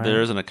system. Right?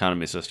 There is an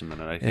economy system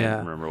in it. I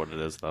can't remember what it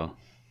is though.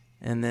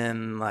 And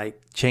then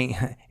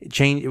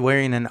change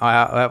wearing an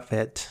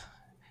outfit.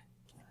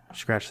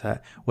 Scratch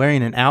that.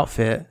 Wearing an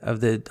outfit of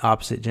the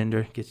opposite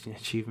gender gets you an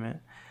achievement.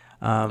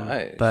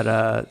 Nice. But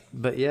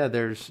yeah, I'll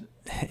do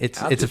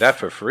that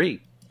for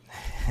free.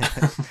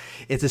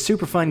 It's a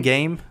super fun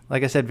game.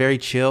 Like I said, very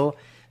chill.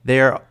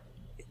 There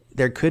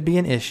could be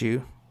an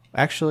issue.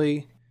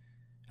 Actually,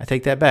 I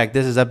take that back.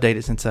 This is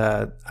updated since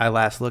I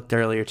last looked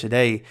earlier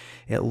today.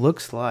 It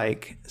looks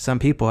like some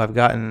people have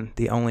gotten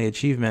the only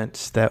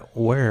achievements that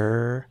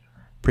were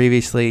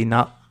previously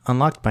not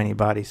unlocked by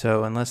anybody.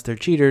 So unless they're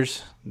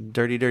cheaters,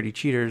 dirty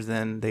cheaters,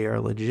 then they are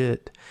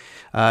legit.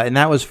 And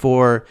that was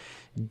for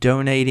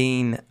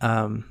donating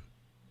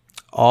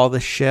all the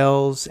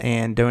shells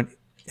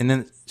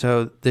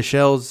so the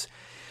shells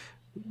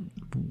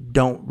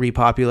don't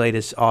repopulate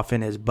as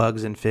often as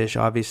bugs and fish,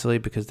 obviously,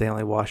 because they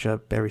only wash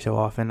up every so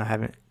often. I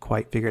haven't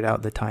quite figured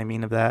out the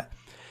timing of that.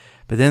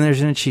 But then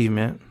there's an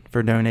achievement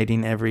for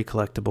donating every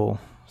collectible.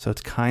 So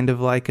it's kind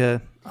of like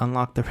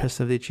unlock the rest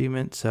of the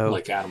achievement. So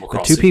Like Animal but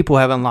Crossing. 2 people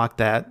have unlocked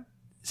that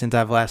since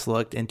I've last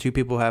looked, and 2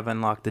 people have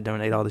unlocked the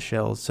donate all the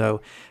shells.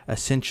 So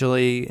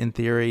essentially, in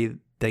theory,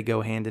 they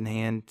go hand in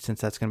hand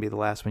since that's going to be the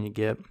last one you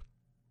get.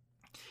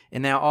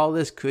 And now all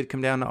this could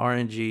come down to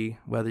RNG,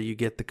 whether you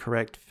get the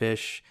correct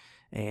fish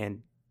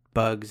and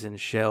bugs and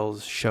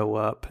shells show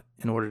up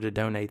in order to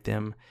donate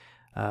them.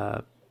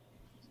 So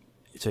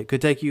it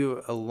could take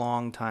you a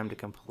long time to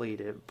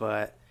complete it,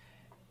 but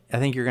I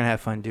think you're going to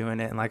have fun doing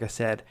it. And like I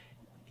said,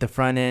 the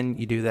front end,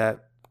 you do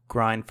that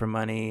grind for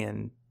money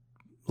and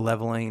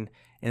leveling,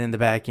 and then the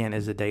back end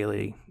is a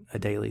daily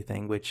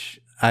thing, which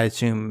I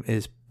assume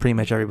is pretty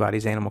much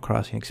everybody's Animal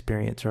Crossing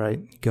experience, right?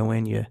 You go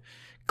in, you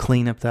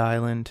clean up the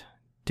island,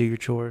 do your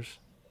chores.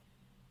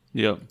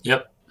 Yep.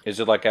 Is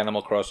it like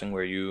Animal Crossing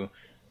where you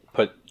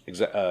put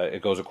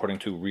it goes according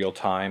to real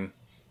time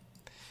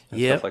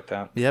and stuff like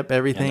that? Yep,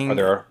 everything. And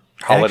are there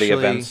holiday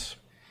Actually, events?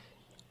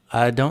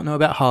 I don't know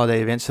about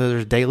holiday events. So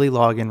there's daily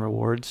login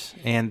rewards,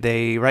 and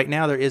right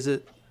now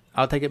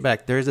I'll take it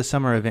back. There is a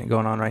summer event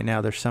going on right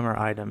now. There's summer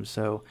items,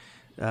 so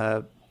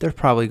there's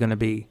probably going to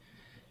be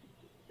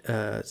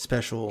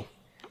special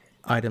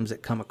items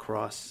that come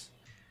across.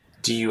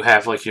 Do you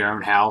have your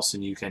own house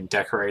and you can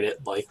decorate it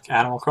like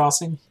Animal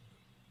Crossing?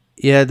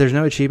 Yeah, there's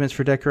no achievements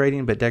for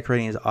decorating, but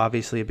decorating is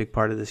obviously a big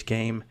part of this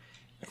game.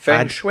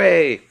 Feng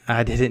Shui.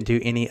 I didn't do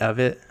any of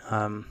it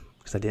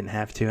because I didn't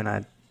have to,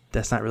 and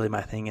that's not really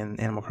my thing in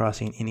Animal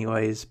Crossing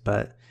anyways,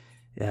 but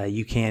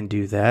you can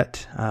do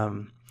that.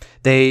 So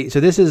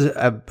this is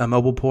a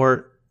mobile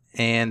port,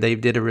 and they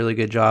did a really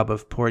good job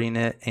of porting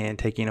it and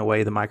taking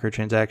away the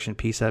microtransaction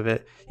piece of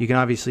it. You can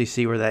obviously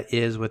see where that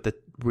is with the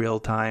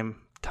real-time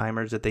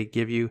timers that they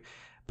give you,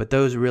 but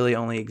those really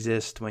only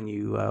exist when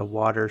you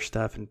water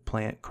stuff and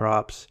plant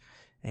crops.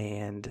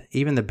 And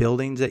even the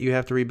buildings that you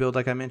have to rebuild,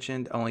 like I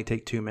mentioned, only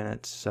take 2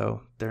 minutes,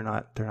 so they're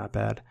not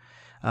bad.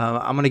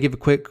 I'm going to give a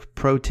quick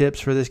pro tips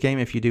for this game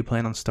if you do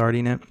plan on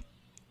starting it.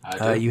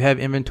 You have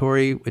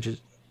inventory, which is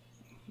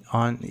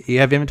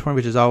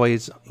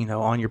always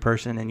on your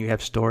person, and you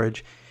have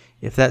storage.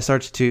 If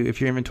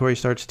your inventory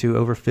starts to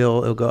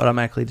overfill, it'll go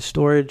automatically to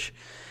storage.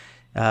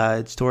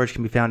 Storage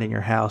can be found in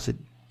your house. It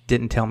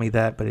didn't tell me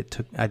that,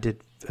 but I did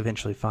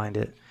eventually find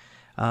it.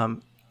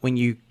 When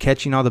you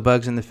catching all the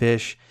bugs and the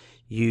fish,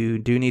 you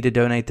do need to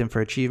donate them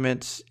for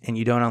achievements, and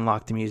you don't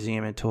unlock the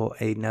museum until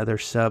another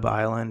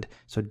sub-island.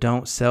 So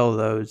don't sell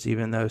those,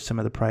 even though some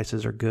of the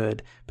prices are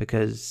good,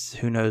 because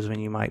who knows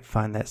when you might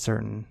find that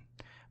certain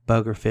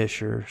bug or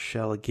fish or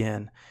shell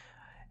again.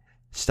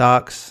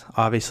 Stocks,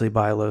 obviously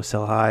buy low,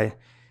 sell high.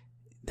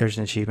 There's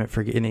an achievement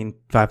for getting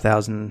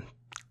 5,000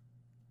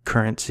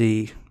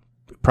 currency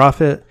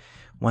profit.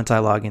 Once I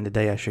log in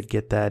today, I should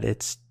get that.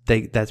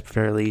 That's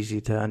fairly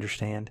easy to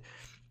understand.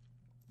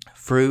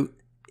 Fruit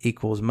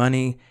equals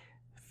money.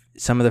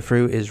 Some of the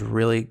fruit is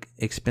really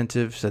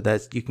expensive, so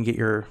that you can get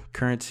your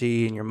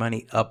currency and your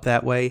money up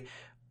that way.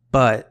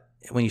 But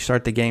when you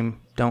start the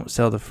game, don't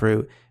sell the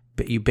fruit.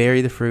 you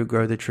bury the fruit,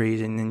 grow the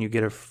trees, and then you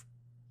get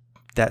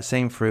that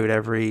same fruit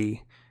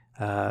every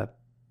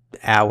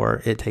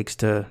hour it takes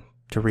to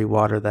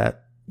rewater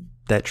that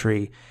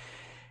tree.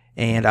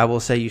 And I will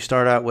say you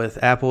start out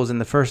with apples, and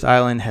the first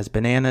island has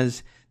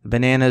bananas. The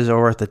bananas are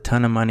worth a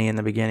ton of money in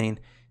the beginning.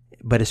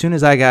 But as soon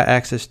as I got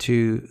access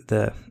to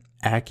the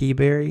ackee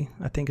berry,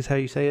 I think is how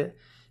you say it,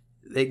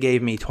 it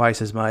gave me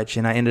twice as much.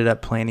 And I ended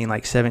up planting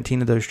like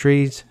 17 of those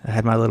trees. I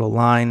had my little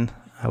line.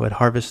 I would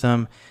harvest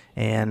them,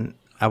 and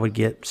I would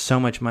get so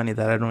much money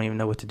that I don't even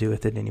know what to do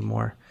with it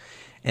anymore.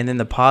 And then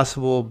the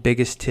possible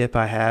biggest tip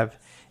I have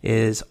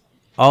is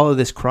all of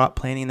this crop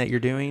planting that you're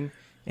doing,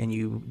 and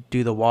you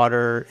do the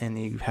water, and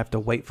you have to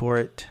wait for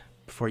it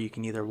before you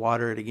can either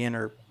water it again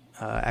or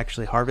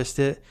actually harvest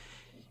it.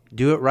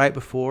 Do it right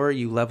before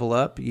you level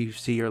up. You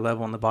see your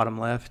level on the bottom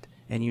left,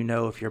 and you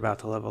know if you're about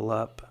to level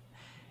up.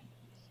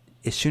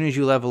 As soon as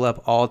you level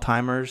up, all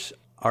timers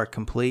are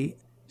complete,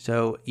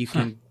 so you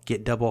can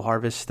get double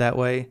harvests that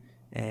way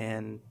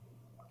and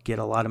get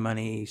a lot of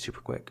money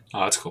super quick.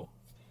 Oh, that's cool.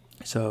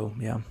 So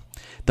yeah,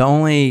 the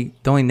only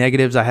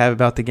negatives I have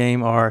about the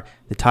game are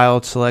the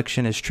tile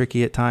selection is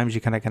tricky at times.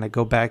 You kind of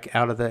go back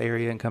out of the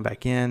area and come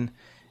back in,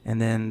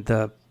 and then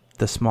the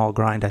small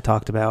grind I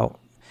talked about.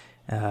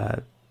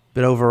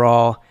 But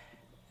overall,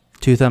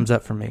 2 thumbs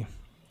up for me.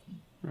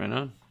 Right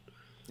on.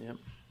 Yep.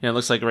 Yeah, it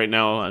looks like right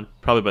now,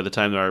 probably by the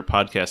time our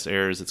podcast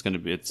airs, it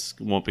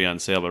won't be on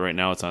sale. But right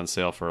now, it's on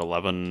sale for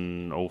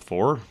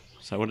 $11.04.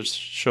 Is that what it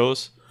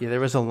shows? Yeah, there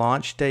was a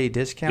launch day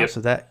discount, Yep.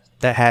 so that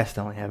has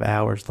to only have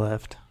hours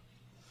left.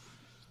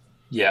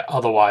 Yeah,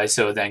 otherwise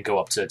it would then go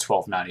up to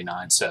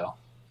 $12.99, so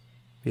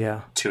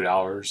Yeah.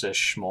 $2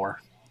 ish more.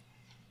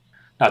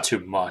 Not too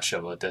much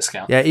of a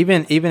discount. Yeah,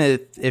 even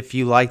if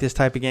you like this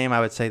type of game, I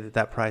would say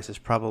that price is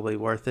probably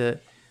worth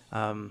it.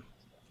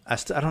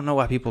 I don't know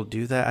why people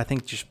do that. I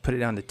think just put it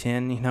down to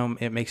 10.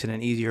 It makes it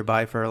an easier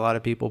buy for a lot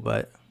of people,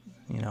 but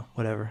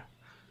whatever.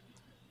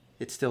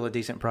 It's still a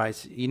decent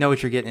price. You know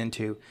what you're getting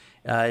into.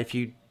 If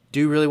you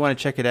do really want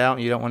to check it out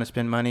and you don't want to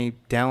spend money,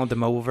 download the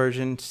mobile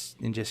version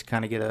and just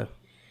kind of get a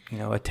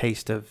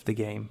taste of the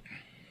game.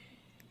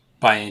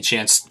 By any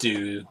chance,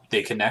 do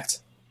they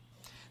connect?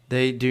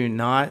 They do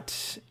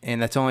not,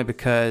 and that's only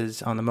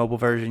because on the mobile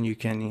version you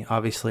can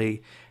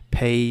obviously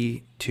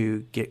pay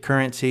to get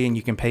currency, and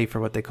you can pay for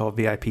what they call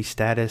VIP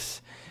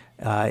status.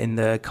 In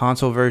the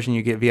console version,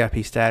 you get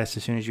VIP status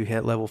as soon as you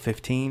hit level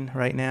 15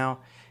 right now.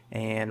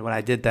 And when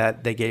I did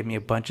that, they gave me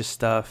a bunch of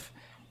stuff,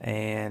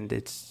 and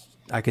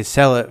I could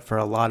sell it for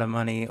a lot of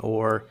money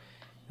or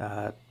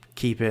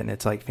keep it, and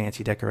it's like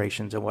fancy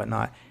decorations and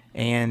whatnot.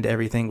 And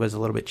everything was a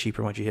little bit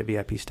cheaper once you hit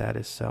VIP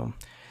status. So,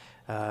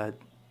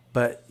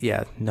 but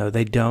yeah, no,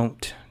 they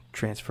don't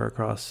transfer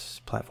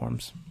across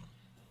platforms.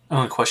 The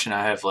only question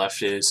I have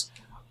left is,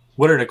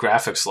 what are the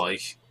graphics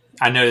like?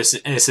 I know this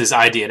is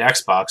ID at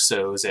Xbox,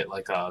 so is it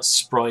like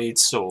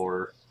sprites,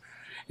 or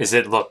is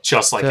it look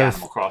just like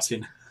Animal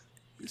Crossing?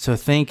 So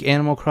think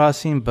Animal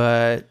Crossing,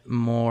 but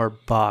more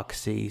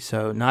boxy.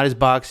 So not as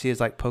boxy as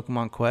like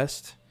Pokemon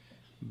Quest,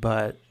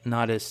 but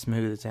not as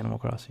smooth as Animal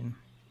Crossing.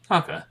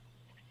 Okay.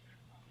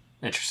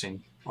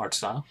 Interesting art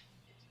style.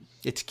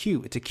 It's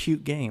cute. It's a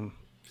cute game.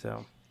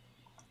 So.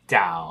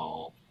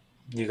 Dow.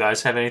 You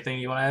guys have anything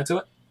you want to add to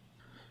it?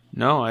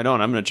 No, I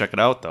don't. I'm going to check it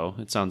out, though.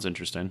 It sounds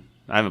interesting.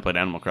 I haven't played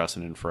Animal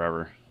Crossing in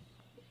forever.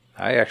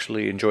 I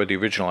actually enjoyed the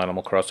original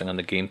Animal Crossing on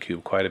the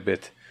GameCube quite a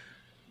bit.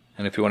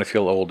 And if you want to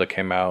feel old, it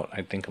came out,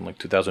 I think, in like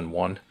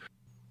 2001.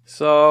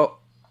 So,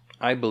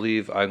 I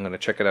believe I'm going to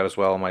check it out as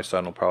well. My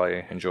son will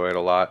probably enjoy it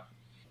a lot.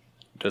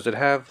 Does it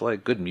have,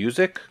 like, good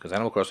music? Because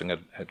Animal Crossing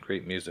had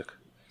great music.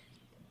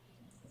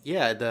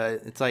 Yeah,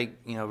 it's like,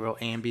 real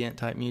ambient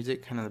type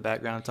music, kind of in the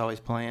background. It's always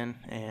playing,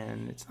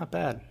 and it's not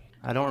bad.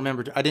 I don't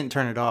remember. I didn't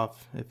turn it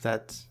off, if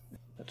that's...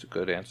 That's a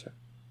good answer.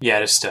 Yeah,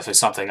 it's definitely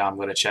something I'm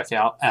going to check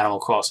out. Animal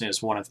Crossing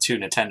is one of 2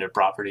 Nintendo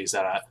properties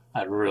that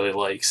I really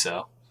like,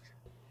 so...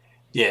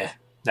 Yeah,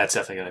 that's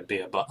definitely going to be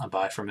a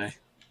buy for me.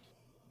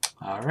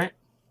 All right.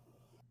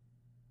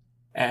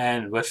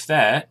 And with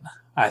that,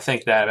 I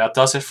think that about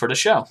does it for the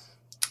show.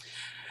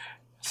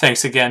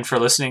 Thanks again for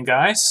listening,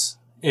 guys.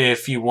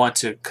 If you want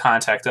to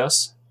contact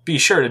us, be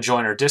sure to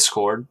join our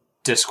Discord,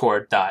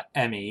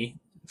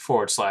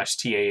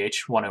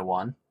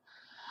 discord.me/TAH101.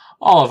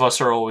 All of us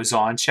are always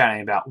on,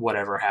 chatting about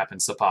whatever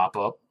happens to pop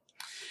up.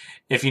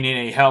 If you need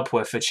any help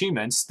with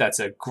achievements, that's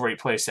a great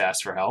place to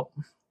ask for help.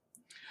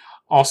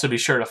 Also, be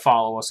sure to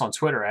follow us on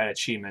Twitter at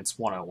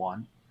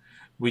Achievements101.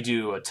 We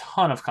do a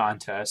ton of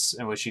contests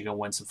in which you can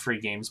win some free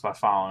games by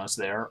following us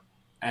there.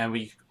 And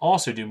we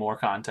also do more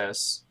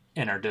contests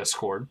in our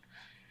Discord.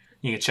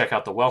 You can check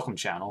out the Welcome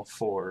channel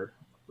for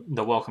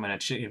the Welcome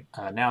and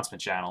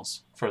announcement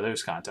channels for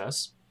those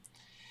contests.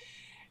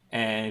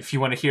 And if you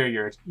want to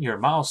hear your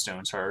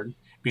milestones heard,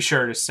 be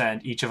sure to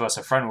send each of us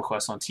a friend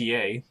request on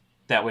TA.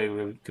 That way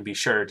we can be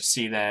sure to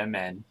see them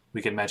and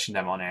we can mention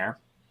them on air.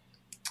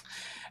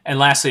 And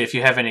lastly, if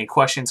you have any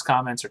questions,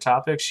 comments, or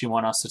topics you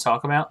want us to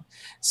talk about,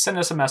 send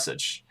us a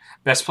message.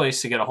 Best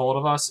place to get a hold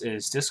of us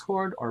is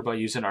Discord or by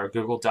using our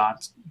Google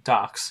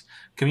Docs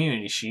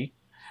community sheet.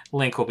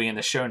 Link will be in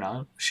the show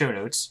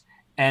notes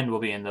and will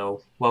be in the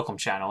welcome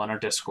channel on our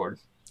Discord.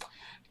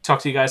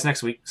 Talk to you guys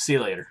next week. See you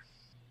later.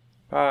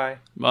 Bye.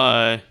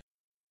 Bye.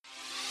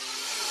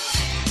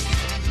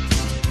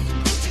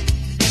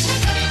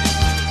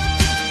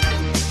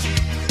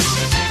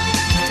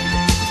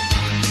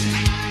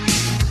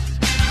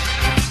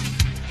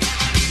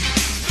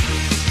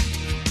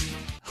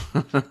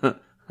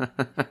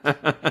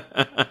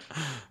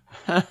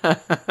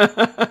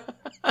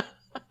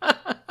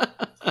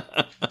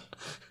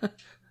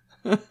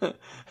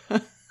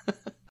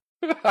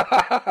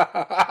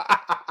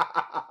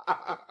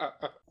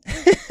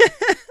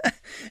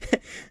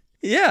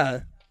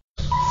 Yeah.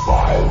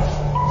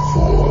 5,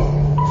 4,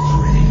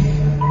 3,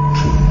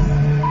 2,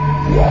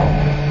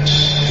 1,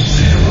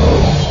 0.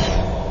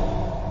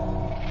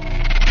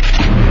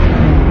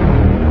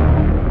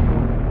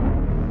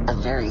 A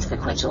very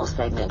sequential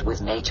segment with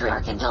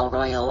Matriarch and El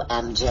Royal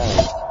MJ.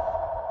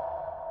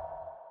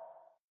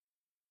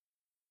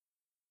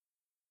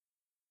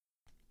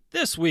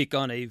 This week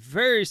on a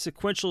very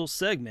sequential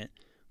segment,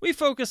 we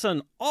focus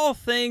on all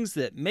things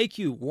that make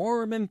you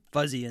warm and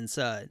fuzzy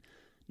inside.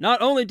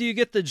 Not only do you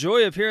get the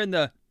joy of hearing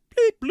the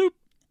bleep bloop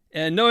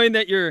and knowing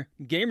that your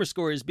gamer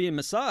score is being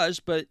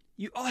massaged, but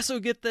you also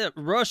get that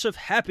rush of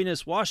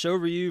happiness wash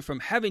over you from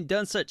having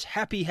done such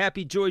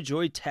happy,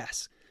 joy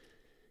tasks.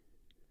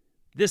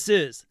 This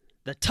is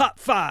the top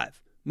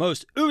 5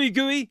 most ooey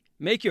gooey,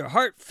 make your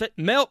heart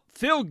melt,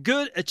 feel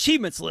good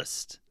achievements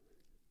list.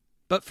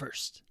 But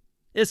first,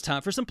 it's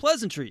time for some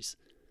pleasantries.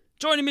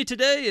 Joining me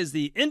today is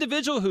the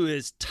individual who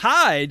is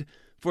tied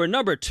for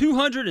number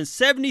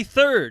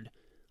 273rd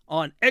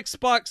on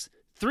Xbox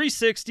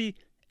 360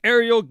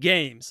 aerial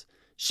games.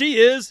 She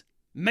is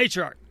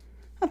Matriarch.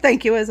 Well,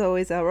 thank you as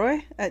always,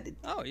 Elroy.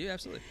 Oh, you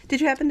absolutely.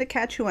 Did you happen to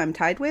catch who I'm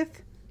tied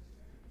with?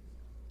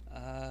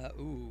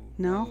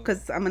 No,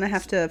 because I'm gonna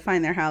have to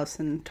find their house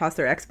and toss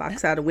their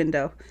Xbox out a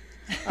window.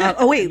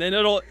 Oh wait, and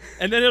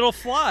then it'll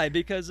fly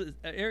because it's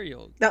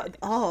aerial.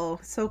 Oh,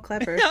 so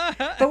clever.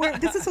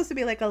 But this is supposed to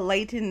be like a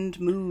lightened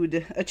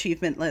mood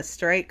achievement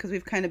list, right? Because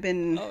we've kind of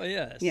been,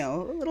 a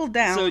little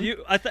down. So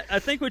I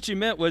think what you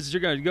meant was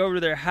you're going to go over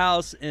to their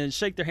house and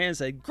shake their hand and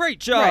say, "Great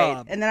job!"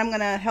 Right, and then I'm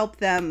gonna help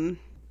them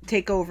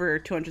take over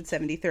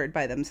 273rd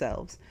by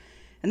themselves,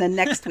 and then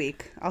next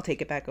week I'll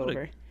take it back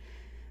over.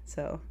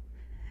 So.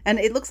 And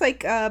it looks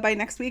like by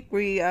next week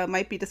we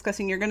might be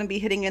discussing you're going to be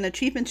hitting an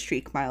achievement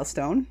streak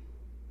milestone.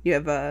 You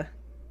have,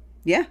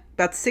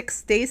 about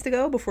 6 days to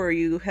go before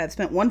you have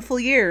spent 1 full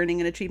year earning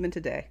an achievement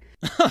a day.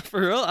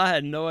 For real? I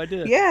had no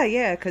idea.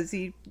 Yeah, because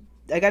I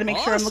got to make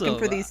sure I'm looking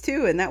for these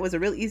too, and that was a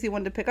real easy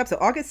one to pick up. So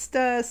August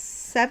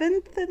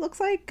 7th, it looks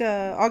like.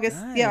 August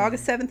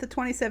 7th of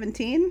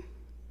 2017.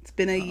 It's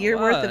been a year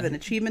worth of an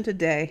achievement a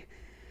day.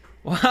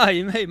 Wow,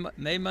 you made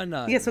my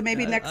night. Yeah, so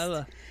maybe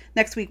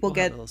next week we'll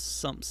get a little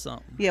something.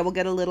 Yeah, we'll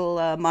get a little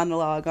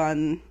monologue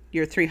on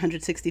your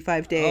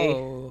 365 day.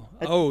 Oh,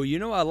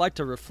 I like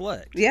to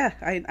reflect. Yeah,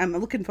 I'm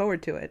looking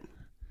forward to it.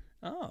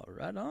 Oh,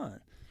 right on.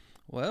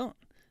 Well,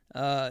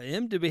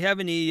 Em, did we have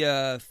any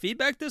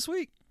feedback this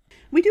week?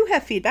 We do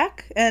have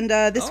feedback, and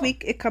this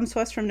week it comes to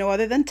us from no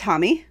other than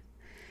Tommy.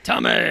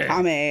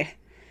 Tommy.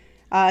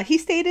 He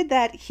stated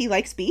that he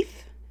likes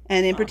beef,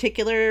 and in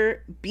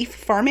particular beef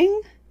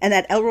farming, and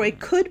that Elroy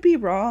could be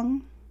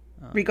wrong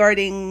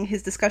regarding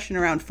his discussion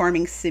around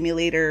Farming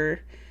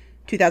Simulator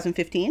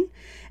 2015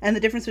 and the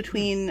difference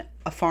between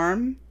a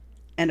farm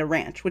and a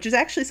ranch, which is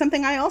actually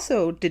something I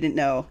also didn't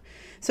know.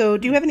 So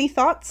do you have any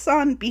thoughts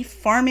on beef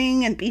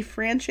farming and beef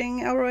ranching,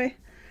 Elroy?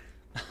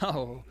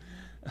 Oh,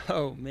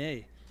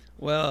 me.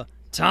 Well,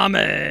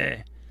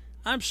 Tommy,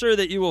 I'm sure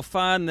that you will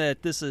find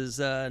that this is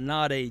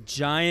not a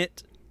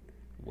giant,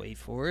 wait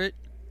for it,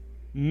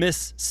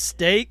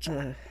 mistake.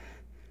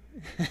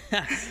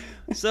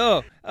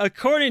 So,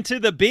 according to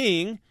the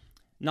Bing,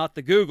 not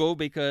the Google,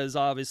 because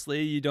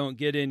obviously you don't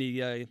get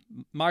any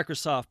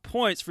Microsoft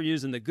points for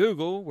using the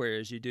Google,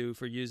 whereas you do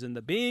for using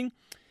the Bing,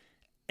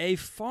 a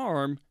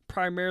farm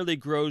primarily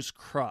grows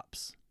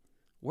crops,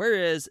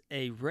 whereas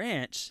a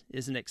ranch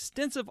is an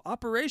extensive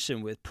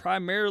operation with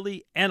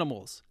primarily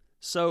animals.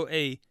 So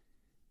a,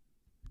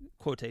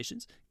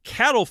 quotations,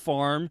 cattle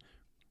farm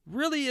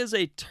really is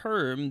a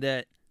term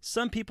that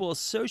some people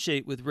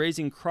associate with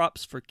raising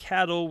crops for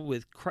cattle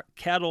with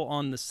cattle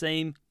on the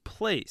same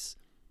place.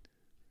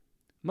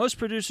 Most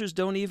producers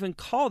don't even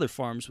call their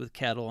farms with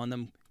cattle on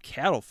them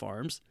cattle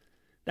farms.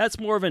 That's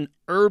more of an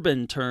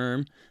urban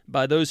term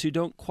by those who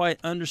don't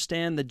quite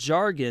understand the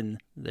jargon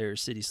there,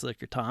 City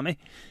Slicker Tommy,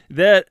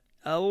 that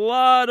a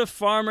lot of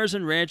farmers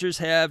and ranchers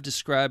have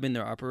describing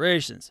their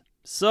operations.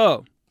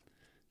 So,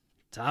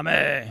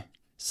 Tommy,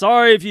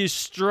 sorry if you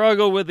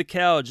struggle with the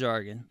cow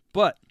jargon,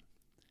 but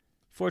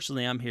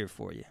fortunately, I'm here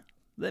for you.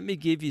 Let me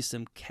give you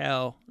some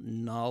cow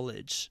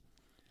knowledge.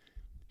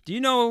 Do you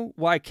know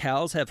why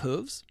cows have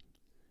hooves?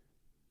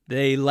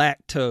 They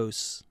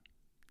lactose.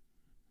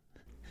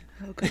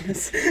 Oh,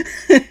 goodness.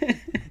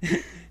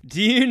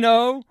 Do you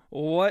know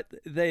what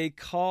they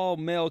call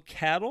male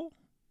cattle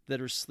that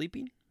are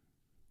sleeping?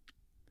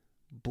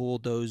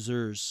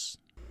 Bulldozers.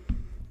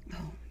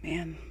 Oh,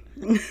 man.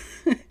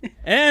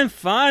 And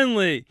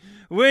finally,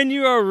 when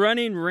you are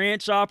running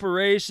ranch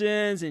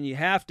operations and you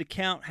have to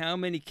count how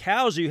many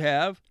cows you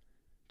have,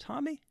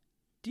 Tommy,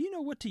 do you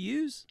know what to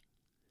use?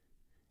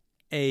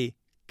 A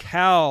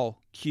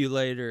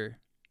calculator.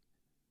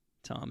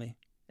 Tommy,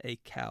 a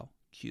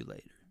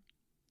calculator.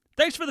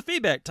 Thanks for the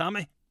feedback,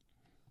 Tommy.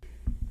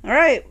 All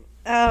right.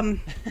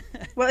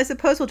 Well, I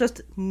suppose we'll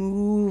just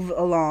move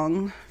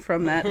along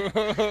from that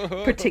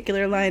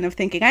particular line of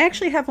thinking. I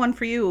actually have one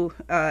for you,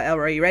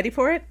 Elroy. You ready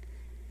for it?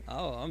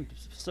 Oh, I'm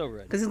so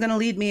ready. Because it's going to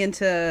lead me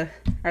into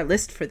our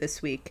list for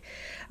this week.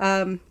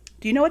 Do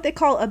you know what they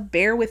call a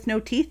bear with no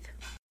teeth?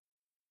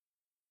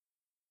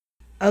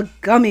 A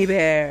gummy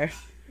bear.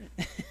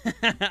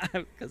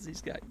 Because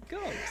he's got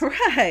gums.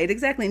 Right,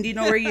 exactly. And do you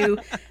know where you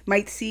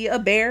might see a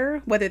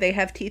bear, whether they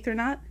have teeth or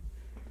not?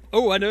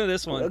 Oh, I know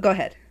this one. Go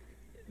ahead.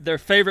 Their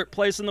favorite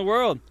place in the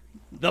world.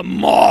 The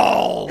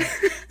mall.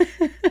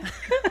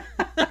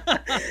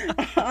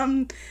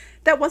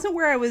 That wasn't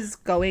where I was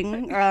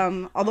going.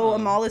 Although a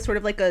mall is sort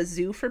of like a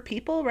zoo for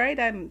people, right?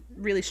 I'm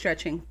really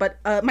stretching. But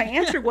my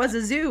answer was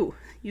a zoo.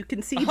 You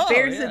can see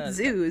bears at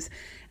zoos.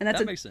 And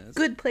that's a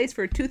good place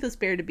for a toothless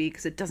bear to be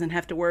because it doesn't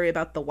have to worry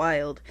about the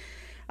wild.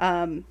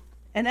 And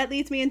that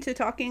leads me into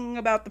talking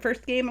about the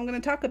first game I'm going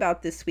to talk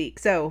about this week.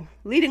 So,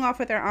 leading off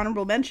with our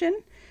honorable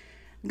mention,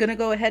 I'm going to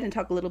go ahead and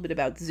talk a little bit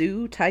about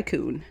Zoo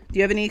Tycoon. Do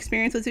you have any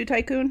experience with Zoo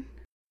Tycoon?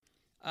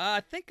 I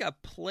think I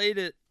played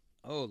it,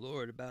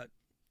 about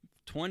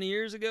 20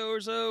 years ago or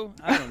so.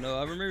 I don't know.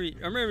 I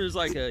remember it was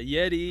like a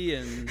Yeti,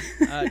 and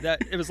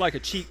that it was like a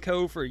cheat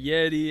code for a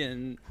Yeti,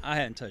 and I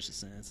hadn't touched it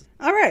since.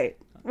 All right.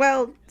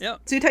 Well,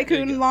 Zoo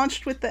Tycoon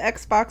launched with the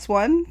Xbox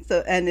One,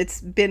 and it's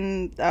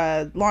been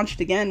launched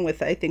again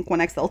with, I think,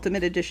 One X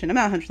Ultimate Edition. I'm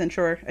not 100%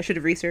 sure. I should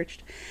have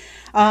researched.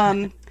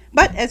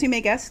 But as you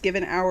may guess,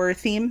 given our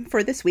theme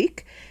for this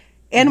week,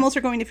 animals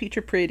are going to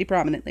feature pretty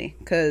prominently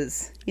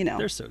because,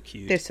 they're so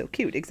cute. They're so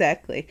cute,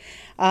 exactly.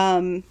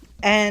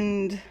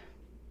 And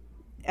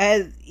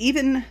as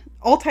even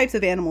all types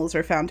of animals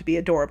are found to be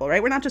adorable,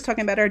 right? We're not just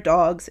talking about our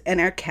dogs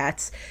and our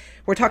cats.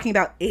 We're talking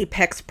about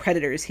apex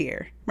predators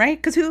here, right?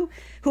 Because who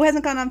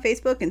hasn't gone on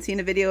Facebook and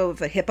seen a video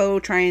of a hippo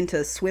trying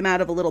to swim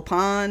out of a little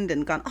pond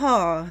and gone,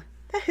 oh,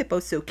 that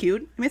hippo's so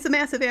cute. I mean, it's a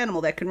massive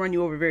animal that can run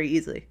you over very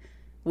easily.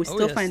 We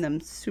still find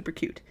them super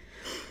cute.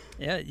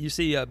 Yeah, you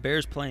see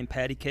bears playing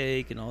patty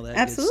cake and all that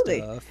Absolutely.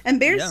 Good stuff. And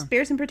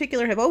bears in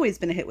particular have always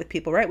been a hit with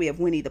people, right? We have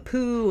Winnie the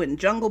Pooh and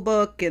Jungle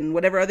Book and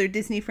whatever other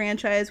Disney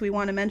franchise we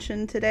want to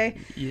mention today.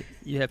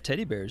 You have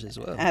teddy bears as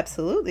well.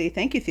 Absolutely.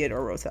 Thank you,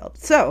 Theodore Roosevelt.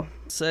 So,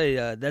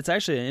 that's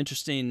actually an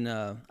interesting,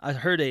 I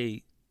heard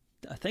I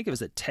think it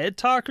was a TED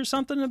Talk or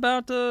something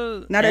about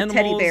not animals a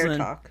teddy bear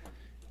talk.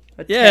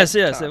 Yes,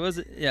 talk. it was.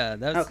 Yeah,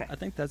 okay. I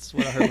think that's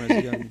what I heard when I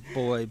was a young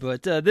boy.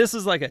 But this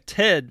is like a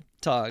TED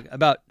Talk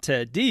about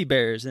teddy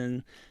bears,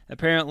 and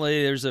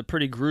apparently there's a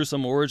pretty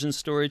gruesome origin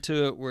story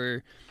to it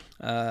where,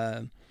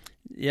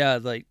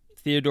 like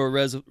Theodore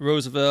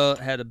Roosevelt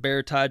had a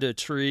bear tied to a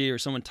tree, or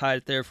someone tied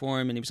it there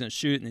for him, and he was going to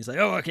shoot, and he's like,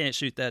 "Oh, I can't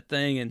shoot that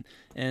thing,"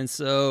 and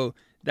so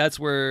that's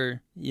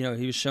where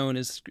he was shown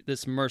as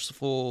this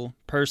merciful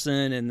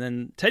person, and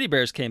then teddy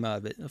bears came out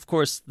of it. Of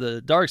course,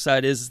 the dark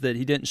side is that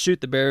he didn't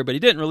shoot the bear, but he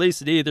didn't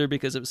release it either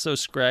because it was so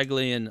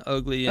scraggly and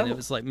ugly, and it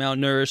was like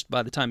malnourished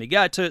by the time he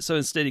got to it. So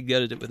instead, he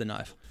gutted it with a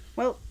knife.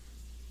 Well,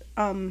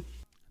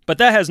 but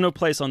that has no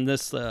place on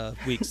this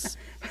week's.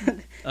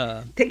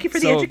 Thank you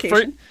for the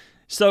education.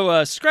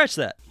 Scratch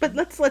that. But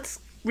let's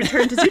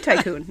return to Zoo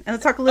Tycoon and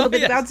let's talk a little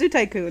bit about Zoo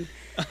Tycoon.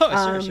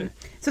 Sure.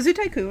 So Zoo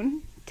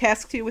Tycoon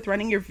tasks you with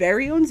running your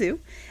very own zoo,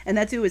 and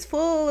that zoo is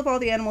full of all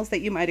the animals that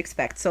you might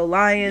expect. So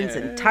lions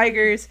and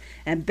tigers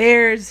and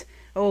bears.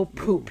 Oh,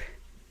 poop.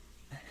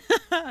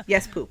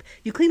 Yes, poop.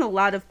 You clean a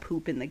lot of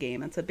poop in the game.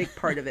 That's a big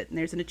part of it, and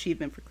there's an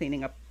achievement for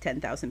cleaning up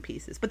 10,000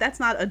 pieces. But that's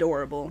not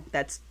adorable.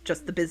 That's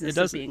just the business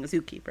of being a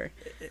zookeeper.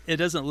 It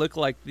doesn't look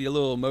like the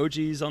little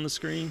emojis on the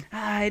screen?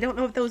 I don't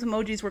know if those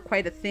emojis were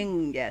quite a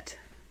thing yet.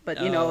 But,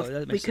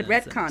 we could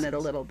retcon it a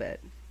little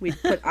bit.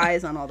 We'd put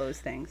eyes on all those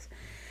things.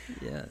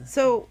 Yeah.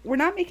 So we're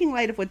not making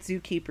light of what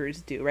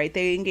zookeepers do, right?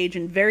 They engage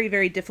in very,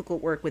 very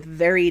difficult work with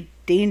very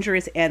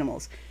dangerous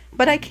animals.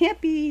 But I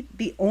can't be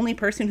the only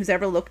person who's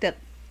ever looked at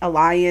a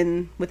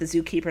lion with a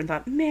zookeeper and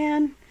thought,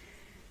 man,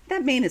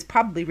 that mane is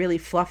probably really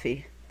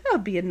fluffy. That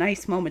would be a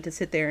nice moment to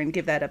sit there and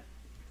give that a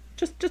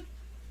just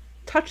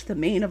touch the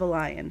mane of a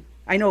lion.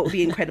 I know it would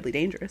be incredibly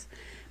dangerous,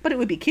 but it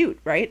would be cute,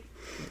 right?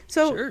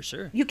 So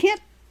sure. You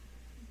can't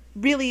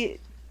really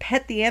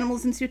pet the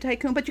animals in Zoo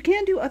Tycoon, but you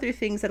can do other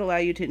things that allow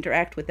you to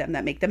interact with them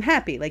that make them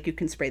happy. Like you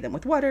can spray them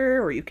with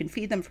water, or you can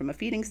feed them from a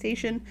feeding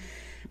station.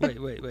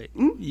 Wait.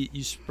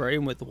 You spray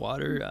them with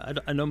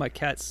water? I know my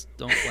cats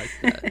don't like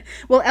that.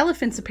 Well,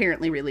 elephants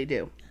apparently really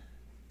do.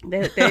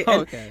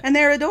 Okay. And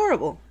they're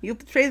adorable. You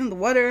spray them with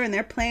water, and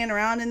they're playing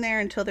around in there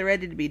until they're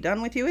ready to be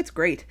done with you. It's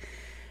great.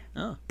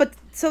 Oh. But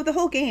so the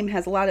whole game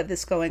has a lot of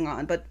this going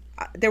on, but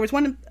there was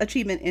one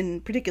achievement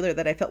in particular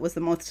that I felt was the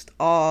most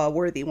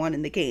awe-worthy one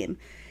in the game.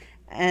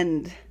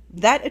 And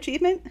that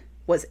achievement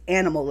was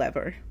Animal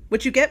Lover,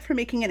 which you get for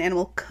making an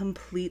animal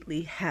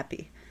completely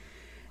happy.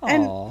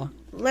 And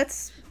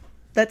let's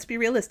be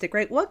realistic,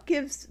 right?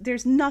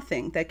 There's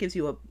nothing that gives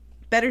you a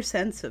better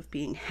sense of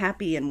being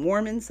happy and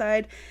warm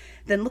inside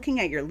than looking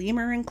at your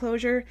lemur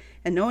enclosure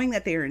and knowing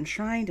that they are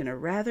enshrined in a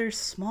rather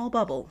small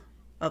bubble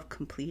of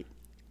complete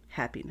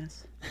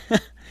happiness.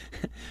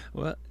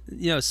 Well,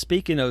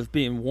 speaking of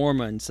being warm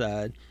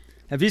inside,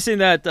 have you seen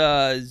that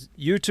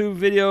YouTube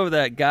video of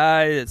that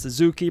guy that's a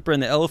zookeeper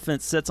and the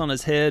elephant sits on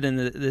his head and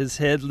his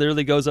head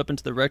literally goes up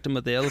into the rectum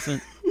of the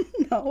elephant?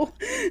 No.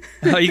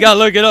 Oh, you got to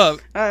look it up.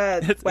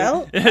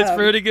 It's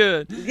pretty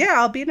good. Yeah,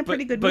 I'll be in a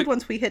pretty good mood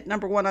once we hit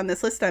number 1 on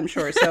this list, I'm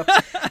sure. So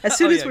as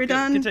soon as we're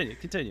done,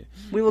 continue.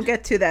 We will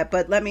get to that.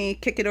 But let me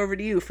kick it over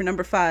to you for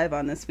number 5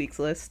 on this week's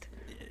list.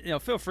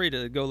 Feel free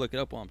to go look it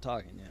up while I'm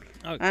talking.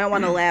 Yeah. Okay. I don't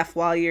want to laugh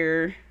while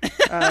you're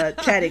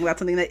chatting about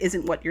something that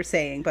isn't what you're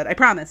saying, but I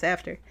promise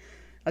after.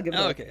 I'll give it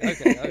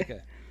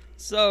Okay.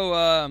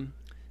 So,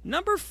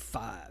 number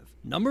 5.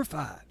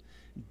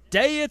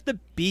 Day at the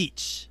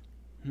beach.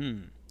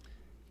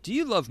 Do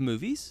you love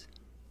movies?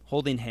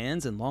 Holding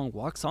hands and long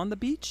walks on the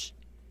beach?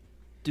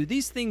 Do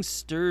these things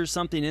stir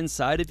something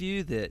inside of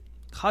you that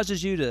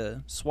causes you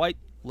to swipe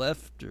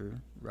left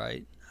or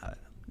right?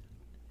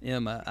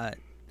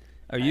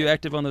 Are you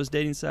active on those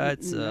dating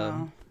sites?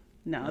 No.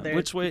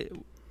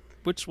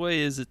 Which way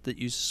is it that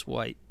you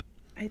swipe?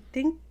 I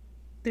think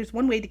there's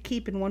one way to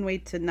keep and one way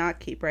to not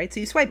keep, right? So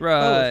you swipe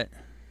right. both.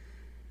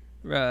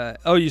 Right.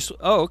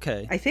 Oh,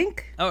 okay. I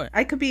think. All right.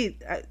 I could be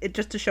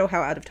just to show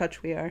how out of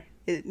touch we are.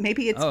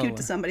 Maybe it's cute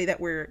to somebody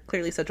that we're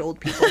clearly such old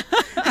people.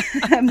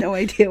 I have no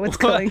idea what's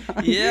going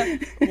on. Yeah.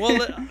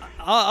 Well,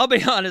 I'll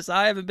be honest.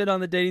 I haven't been on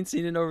the dating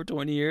scene in over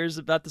 20 years.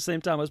 About the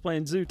same time I was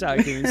playing Zoo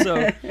Tycoon,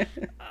 so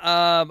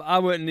I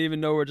wouldn't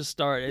even know where to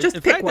start. Just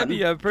in pick fact, one.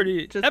 That'd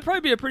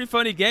probably be a pretty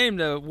funny game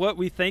to what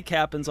we think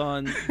happens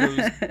on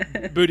those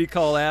booty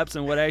call apps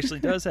and what actually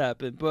does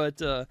happen.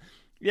 But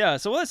yeah.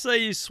 So let's say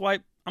you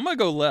swipe. I'm gonna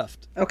go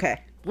left.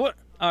 Okay. What?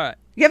 All right.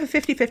 You have a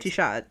 50-50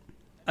 shot.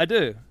 I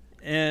do.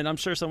 And I'm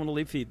sure someone will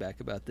leave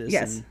feedback about this.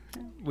 Yes.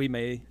 And we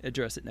may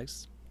address it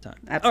next time.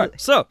 Absolutely. All right.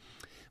 So,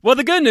 well,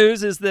 the good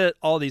news is that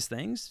all these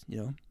things,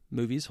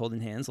 movies,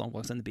 holding hands, long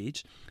walks on the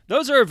beach,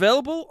 those are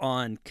available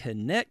on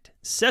Connect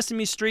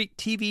Sesame Street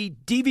TV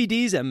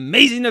DVD's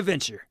Amazing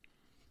Adventure.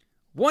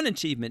 One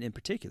achievement in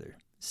particular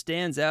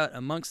stands out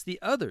amongst the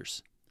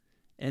others,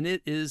 and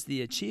it is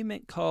the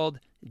achievement called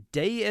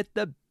Day at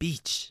the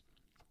Beach.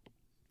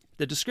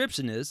 The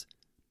description is,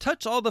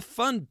 touch all the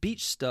fun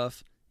beach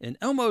stuff in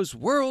Elmo's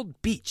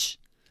World Beach.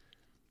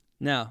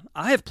 Now,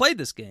 I have played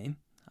this game.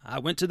 I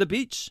went to the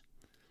beach,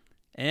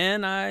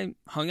 and I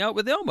hung out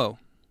with Elmo.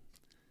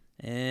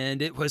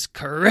 And it was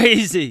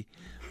crazy.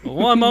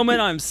 One moment,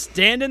 I'm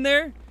standing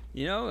there,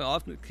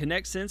 off the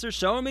Connect sensor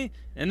showing me,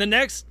 and the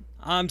next,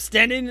 I'm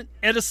standing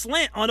at a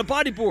slant on a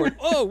bodyboard.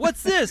 Oh,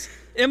 what's this?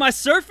 Am I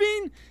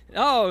surfing?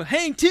 Oh,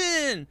 hang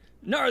 10.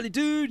 Gnarly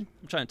dude.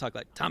 I'm trying to talk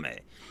like Tommy.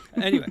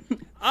 Anyway,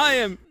 I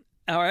am,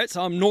 all right,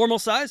 so I'm normal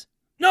size.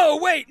 No,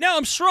 wait, now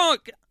I'm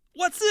shrunk.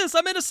 What's this?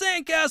 I'm in a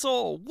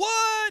sandcastle.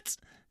 What?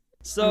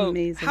 So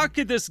amazing. How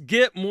could this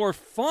get more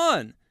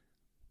fun?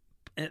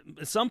 At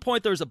some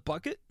point, there's a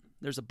bucket,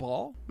 there's a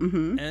ball,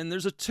 and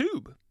there's a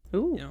tube.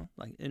 Ooh.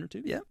 Like inner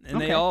tube, yeah.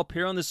 And they all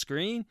appear on the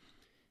screen,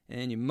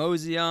 and you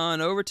mosey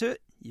on over to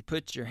it. You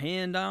put your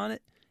hand on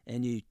it,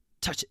 and you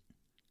touch it.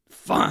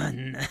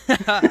 Fun.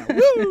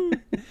 Woo!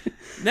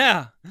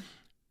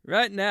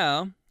 Right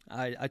now,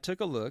 I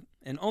took a look,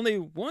 and only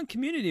one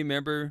community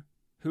member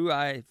who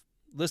I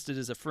listed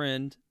as a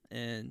friend,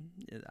 and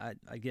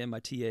again, my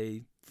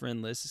TA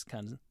friend list is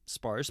kind of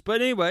sparse.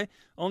 But anyway,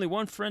 only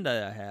one friend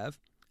that I have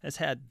has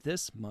had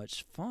this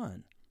much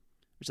fun.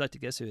 Would you like to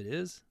guess who it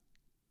is?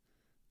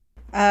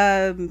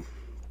 No,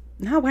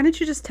 why don't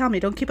you just tell me?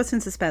 Don't keep us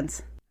in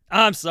suspense.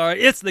 I'm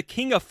sorry. It's the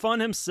king of fun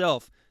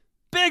himself,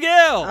 Big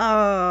L.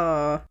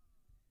 Oh.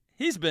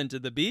 He's been to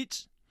the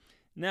beach.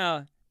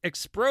 Now,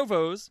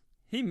 Exprovos,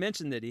 he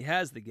mentioned that he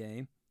has the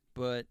game,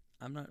 but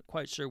I'm not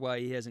quite sure why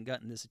he hasn't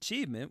gotten this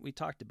achievement. We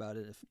talked about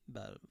it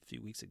about a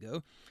few weeks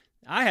ago.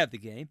 I have the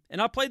game,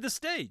 and I played the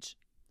stage,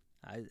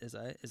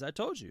 as I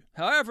told you.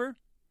 However,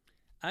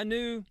 I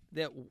knew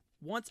that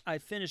once I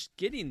finished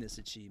getting this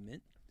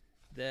achievement,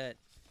 that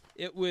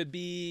it would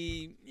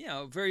be,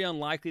 very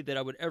unlikely that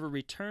I would ever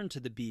return to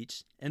the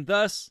beach, and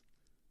thus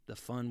the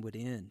fun would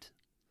end.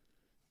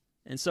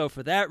 And so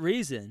for that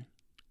reason,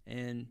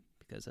 and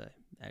because I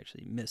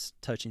actually missed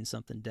touching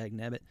something,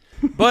 dagnabbit,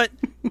 but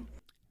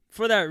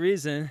for that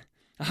reason,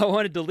 I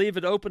wanted to leave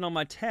it open on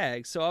my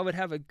tag so I would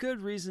have a good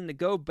reason to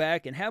go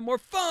back and have more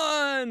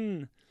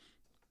fun.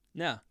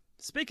 Now,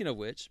 speaking of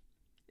which,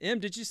 Em,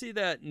 did you see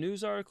that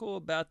news article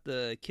about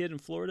the kid in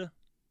Florida?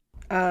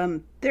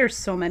 There's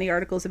so many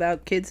articles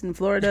about kids in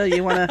Florida.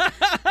 You want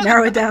to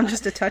narrow it down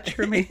just a touch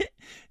for me?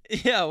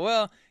 Yeah,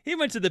 well, he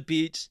went to the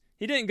beach.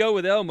 he didn't go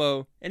with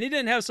Elmo, and he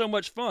didn't have so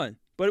much fun.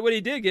 But what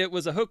he did get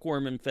was a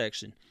hookworm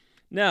infection.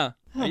 Now,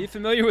 are you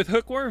familiar with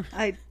hookworm?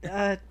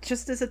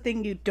 Just as a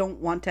thing you don't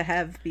want to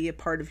have be a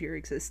part of your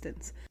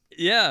existence.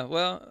 Yeah,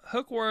 well,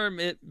 hookworm,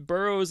 it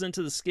burrows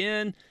into the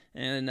skin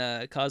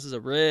and causes a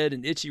red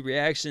and itchy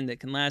reaction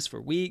that can last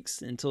for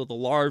weeks until the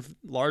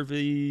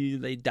larvae,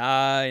 they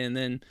die, and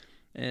then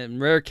in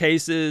rare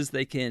cases,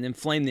 they can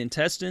inflame the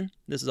intestine.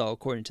 This is all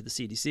according to the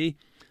CDC.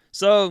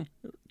 So,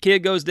 kid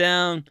goes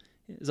down,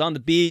 is on the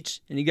beach,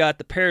 and he got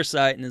the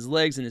parasite in his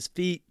legs and his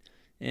feet,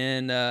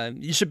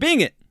 and you should Bing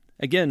it.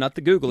 Again, not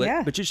to Google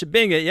it, but you should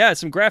Bing it. Yeah,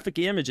 some graphic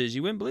images.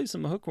 You wouldn't believe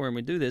some hookworm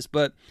would do this,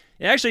 but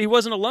actually he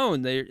wasn't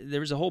alone. There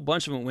was a whole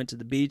bunch of them went to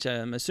the beach.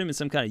 I'm assuming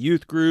some kind of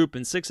youth group,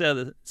 and six out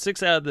of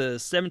the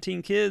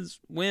 17 kids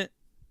went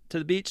to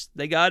the beach.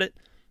 They got it,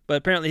 but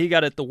apparently he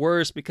got it the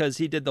worst because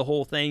he did the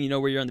whole thing,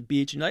 where you're on the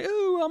beach and you're like,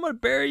 oh, I'm gonna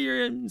bury you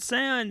in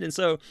sand, and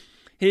so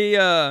he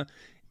got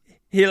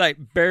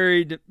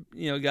buried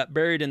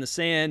in the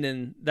sand,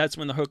 and that's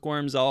when the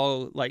hookworms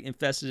all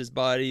infested his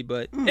body.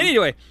 But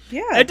anyway,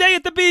 A Day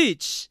at the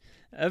Beach,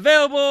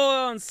 available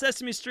on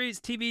Sesame Street's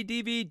TV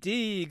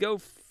DVD.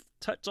 Go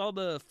touch all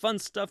the fun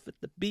stuff at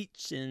the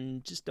beach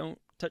and just don't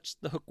touch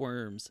the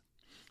hookworms.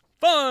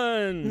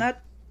 Fun!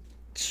 Not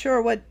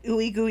sure what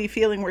ooey gooey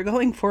feeling we're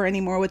going for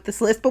anymore with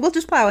this list, but we'll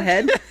just plow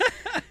ahead.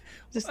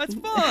 That's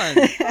fun.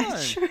 It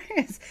sure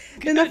is.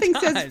 Nothing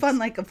says fun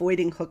like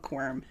avoiding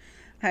hookworm.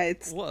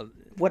 It's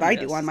what I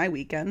do on my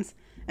weekends.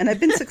 And I've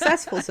been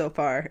successful so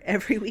far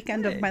every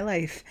weekend of my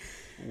life.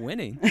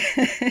 Winning.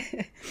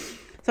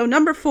 So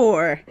number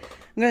 4,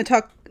 I'm going to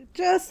talk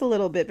just a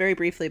little bit, very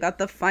briefly, about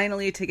the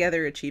Finally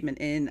Together achievement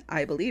in,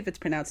 I believe it's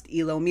pronounced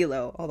Ilo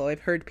Milo, although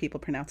I've heard people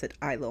pronounce it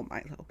Ilo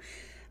Milo.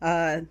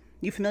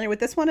 You familiar with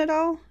this one at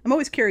all? I'm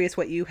always curious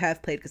what you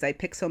have played because I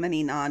pick so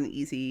many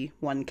non-easy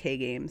 1K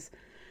games.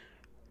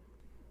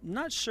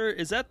 Not sure.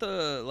 Is that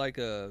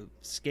a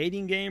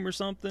skating game or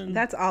something?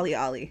 That's Ollie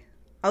Ollie.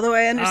 Although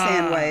I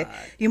understand why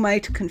you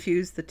might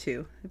confuse the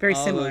two. Very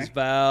similar. Those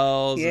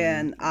vowels. Yeah,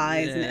 and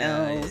I's and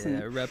L's. Yeah,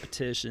 and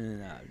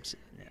repetition.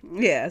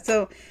 Yeah,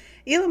 so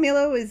Ilo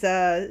Milo is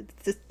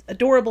this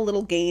adorable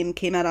little game.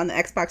 Came out on the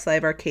Xbox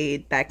Live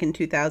Arcade back in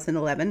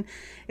 2011.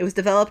 It was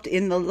developed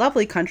in the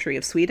lovely country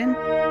of Sweden.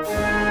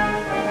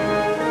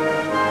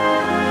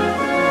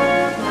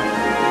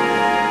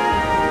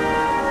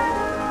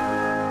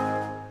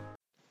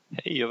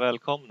 Hej och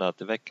välkomna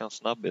till veckans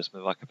snabbis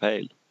med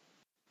Wacapale.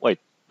 Wait,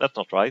 that's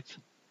not right.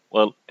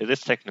 Well, it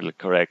is technically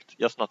correct,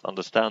 just not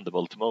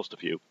understandable to most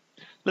of you.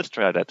 Let's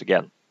try that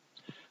again.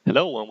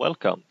 Hello and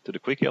welcome to the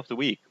Quickie of the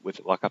Week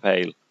with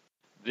Wacapale.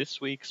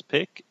 This week's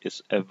pick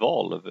is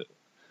Evolve,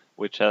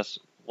 which has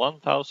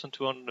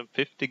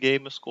 1,250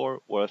 gamer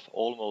score worth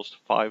almost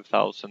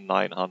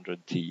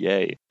 5,900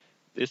 TA.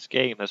 This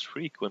game has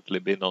frequently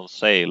been on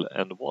sale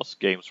and was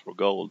Games for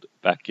Gold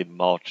back in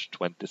March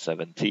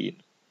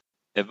 2017.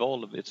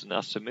 Evolve is an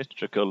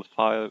asymmetrical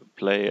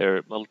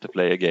 5-player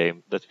multiplayer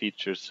game that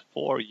features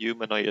 4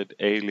 humanoid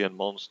alien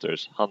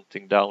monsters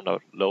hunting down a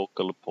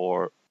local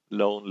poor,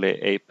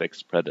 lonely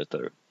apex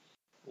predator.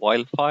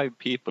 While 5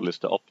 people is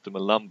the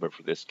optimal number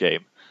for this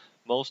game,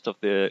 most of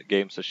the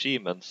game's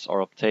achievements are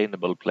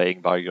obtainable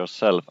playing by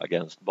yourself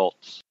against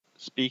bots.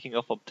 Speaking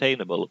of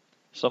obtainable,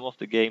 some of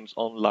the game's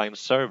online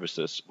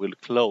services will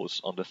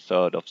close on the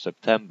 3rd of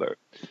September,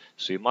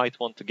 so you might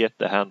want to get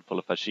a handful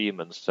of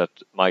achievements that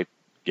might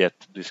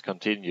get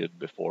discontinued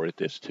before it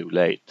is too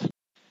late.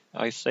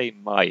 I say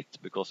might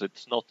because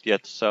it's not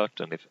yet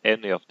certain if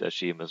any of the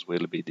achievements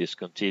will be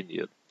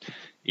discontinued,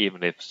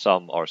 even if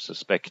some are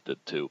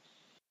suspected to.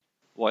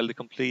 While the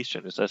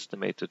completion is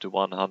estimated to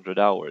 100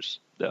 hours,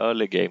 the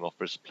early game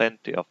offers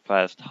plenty of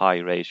fast high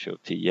ratio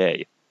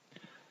TA.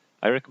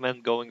 I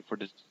recommend going for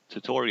the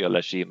tutorial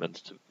achievements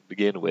to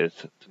begin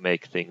with to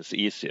make things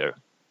easier.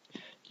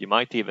 You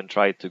might even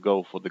try to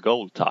go for the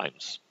gold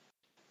times.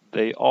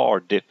 They are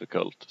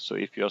difficult, so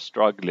if you're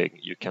struggling,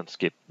 you can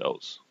skip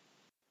those.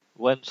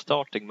 When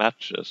starting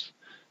matches,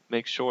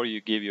 make sure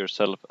you give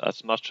yourself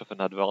as much of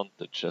an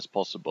advantage as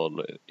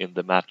possible in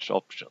the match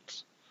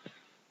options.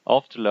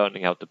 After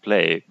learning how to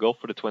play, go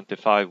for the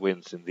 25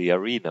 wins in the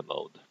arena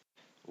mode.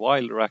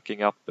 While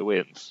racking up the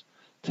wins,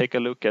 take a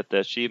look at the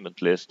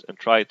achievement list and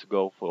try to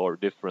go for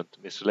different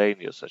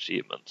miscellaneous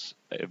achievements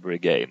every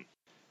game.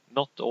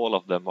 Not all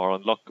of them are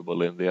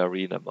unlockable in the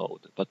arena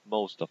mode, but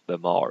most of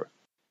them are.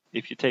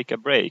 If you take a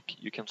break,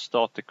 you can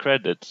start the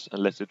credits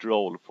and let it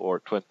roll for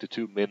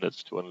 22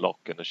 minutes to unlock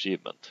an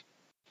achievement.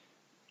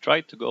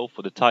 Try to go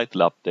for the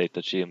title update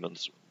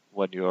achievements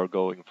when you are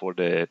going for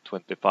the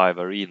 25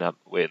 arena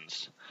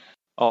wins.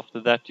 After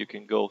that you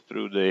can go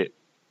through the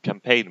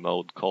campaign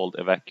mode called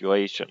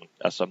Evacuation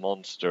as a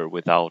monster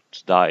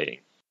without dying.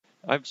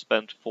 I've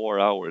spent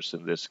 4 hours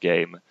in this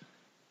game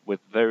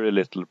with very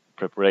little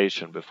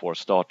preparation before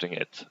starting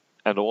it,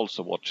 and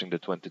also watching the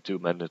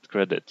 22-minute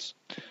credits.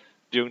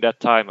 During that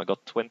time I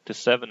got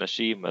 27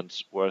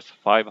 achievements worth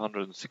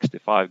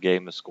 565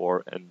 gamer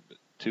score and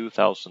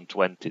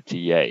 2020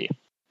 TA.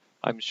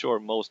 I'm sure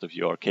most of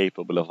you are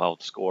capable of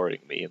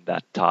outscoring me in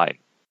that time.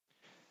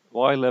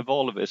 while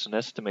Evolve is an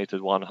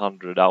estimated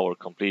 100-hour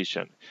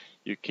completion,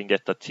 you can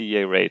get a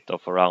TA rate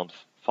of around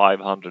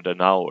 500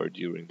 an hour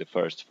during the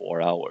first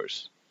 4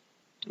 hours.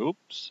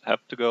 Oops, have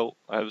to go.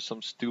 I have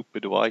some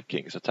stupid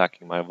Vikings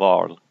attacking my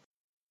Varl.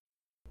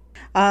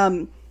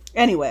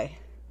 Anyway,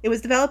 it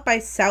was developed by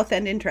South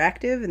End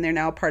Interactive, and they're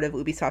now part of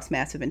Ubisoft's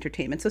massive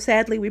entertainment. So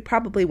sadly, we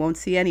probably won't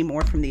see any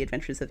more from the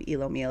adventures of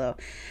Elo Milo.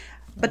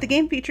 But the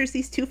game features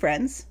these two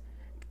friends.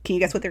 Can you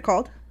guess what they're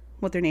called?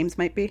 What their names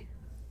might be?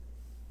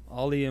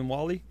 Ollie and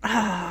Wally?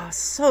 Oh,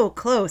 so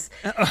close.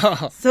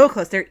 So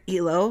close. They're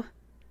Elo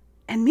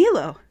and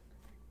Milo.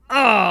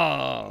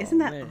 Oh, isn't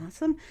that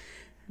awesome?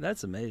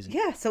 That's amazing.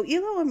 Yeah, so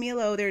Elo and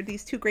Milo, they're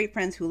these two great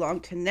friends who long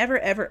to never,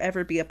 ever,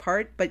 ever be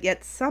apart, but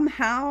yet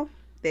somehow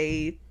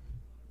they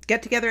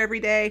get together every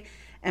day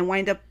and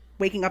wind up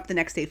waking up the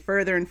next day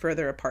further and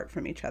further apart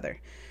from each other.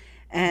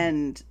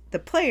 And the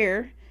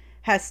player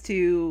has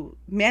to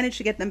manage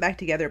to get them back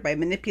together by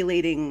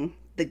manipulating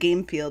the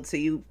game field. So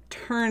you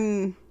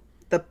turn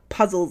the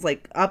puzzles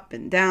like up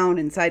and down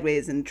and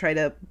sideways and try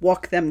to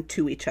walk them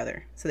to each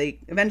other. So they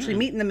eventually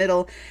meet in the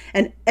middle,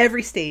 and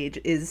every stage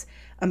is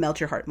a melt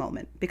your heart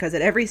moment, because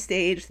at every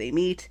stage they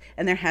meet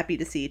and they're happy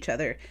to see each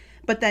other.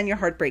 But then your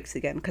heart breaks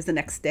again because the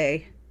next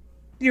day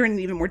you're in an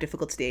even more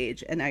difficult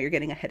stage, and now you're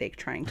getting a headache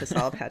trying to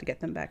solve how to get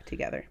them back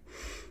together.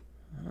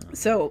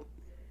 So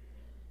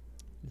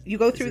you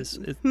go through...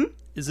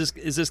 Is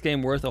this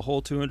game worth a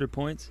whole 200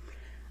 points?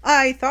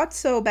 I thought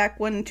so back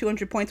when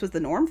 200 points was the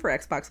norm for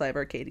Xbox Live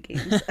Arcade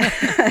games.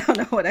 I don't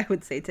know what I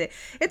would say today.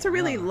 It's a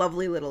really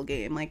lovely little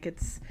game. Like,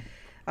 it's...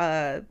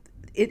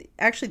 It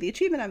actually, the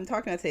achievement I'm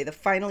talking about today, the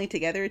Finally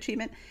Together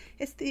achievement,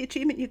 it's the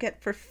achievement you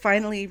get for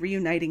finally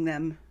reuniting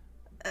them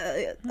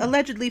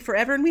allegedly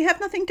forever, and we have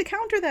nothing to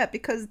counter that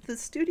because the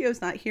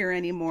studio's not here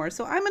anymore.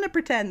 So I'm going to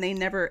pretend they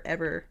never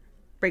ever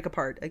break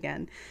apart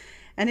again.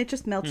 And it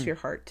just melts your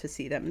heart to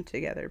see them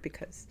together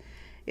because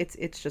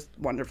it's just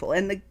wonderful.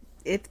 And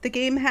if the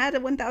game had a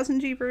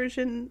 1000G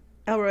version,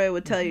 Elroy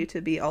would tell you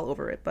to be all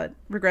over it, but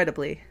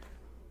regrettably,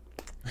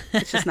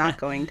 it's just not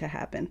going to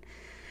happen.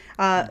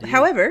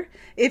 However,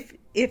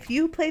 if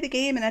you play the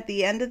game and at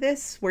the end of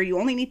this, where you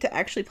only need to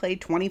actually play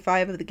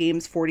 25 of the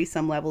game's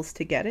 40-some levels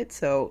to get it,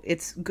 so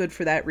it's good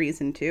for that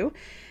reason too.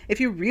 If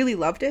you really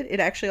loved it, it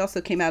actually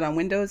also came out on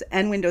Windows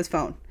and Windows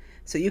Phone.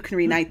 So you can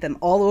reunite them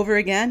all over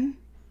again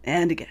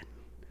and again.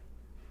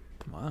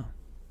 Wow.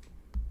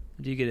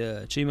 Do you get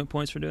achievement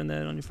points for doing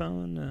that on your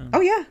phone?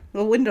 Oh, yeah.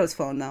 Well, Windows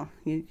Phone, though.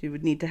 You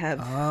would need to have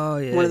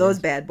one of those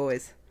bad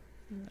boys.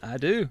 I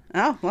do.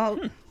 Oh,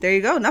 well, there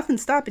you go.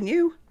 Nothing's stopping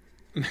you.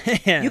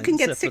 Man, you can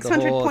get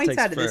 600 points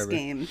out of this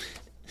game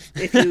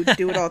if you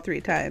do it all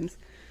 3 times.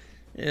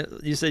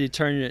 You said you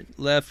turn it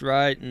left,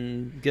 right,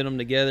 and get them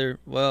together.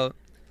 Well,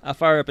 I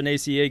fire up an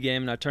ACA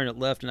game and I turn it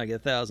left and I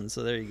get 1,000.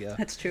 So there you go.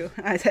 That's true.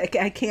 I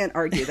can't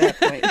argue that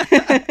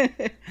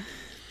point.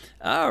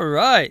 All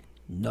right,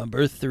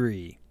 number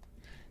 3.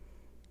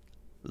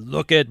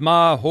 Look at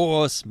my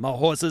horse. My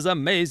horse is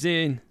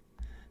amazing.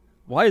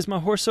 Why is my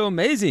horse so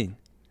amazing?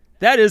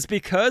 That is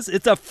because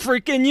it's a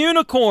freaking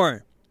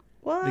unicorn.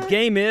 What? The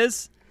game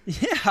is,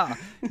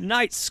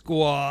 Night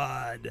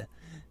Squad.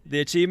 The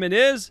achievement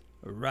is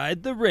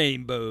Ride the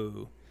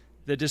Rainbow.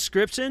 The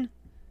description,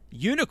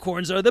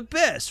 unicorns are the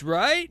best,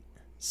 right?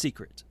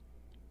 Secret.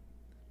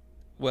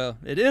 Well,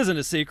 it isn't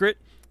a secret.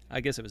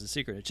 I guess it was a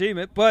secret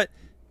achievement, but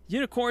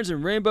unicorns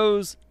and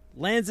rainbows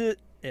lands it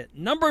at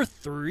number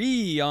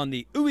 3 on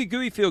the Ooey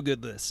Gooey Feel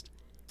Good list.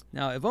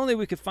 Now, if only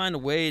we could find a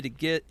way to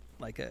get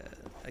like a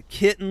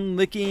kitten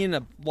licking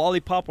a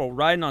lollipop while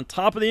riding on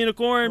top of the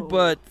unicorn,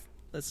 but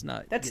let's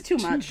not. That's too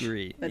much.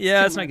 Greedy.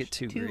 Let's not get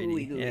too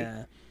greedy.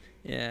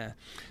 Yeah.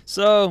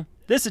 So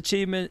this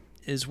achievement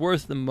is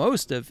worth the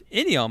most of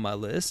any on my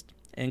list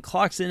and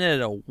clocks in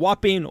at a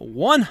whopping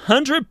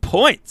 100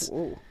 points.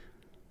 Whoa.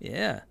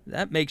 Yeah,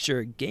 that makes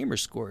your gamer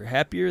score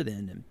happier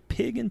than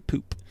pig and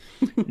poop.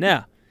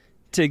 Now,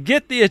 to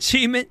get the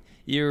achievement,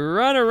 you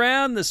run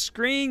around the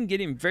screen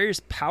getting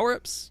various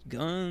power-ups,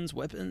 guns,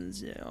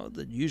 weapons,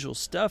 the usual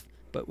stuff.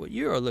 But what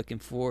you are looking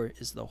for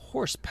is the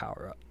horse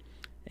power-up.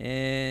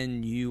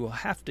 And you will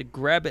have to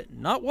grab it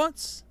not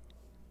once,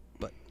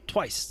 but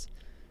twice.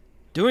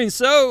 Doing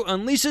so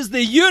unleashes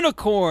the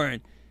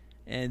unicorn.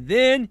 And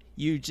then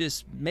you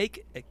just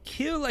make a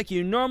kill like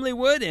you normally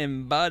would,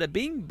 and bada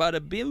bing,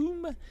 bada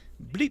boom,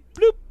 bleep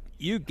bloop,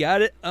 you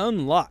got it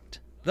unlocked.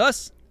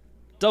 Thus,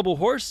 double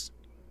horse,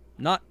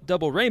 not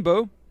double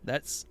rainbow.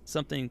 That's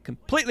something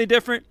completely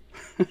different.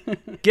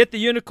 Get the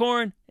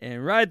unicorn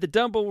and ride the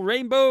double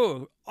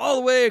rainbow all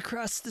the way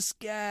across the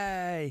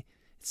sky.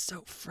 It's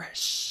so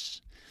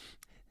fresh.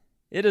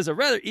 It is a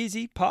rather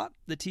easy pop.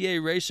 The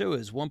TA ratio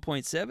is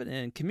 1.7,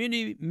 and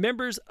community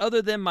members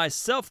other than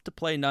myself to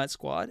play Night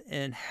Squad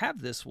and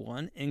have this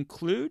one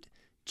include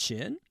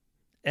Chin,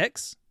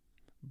 X,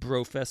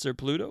 Professor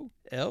Pluto,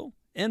 L,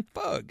 and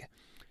Fug.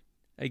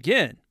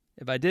 Again,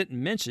 if I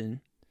didn't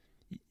mention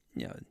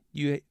you and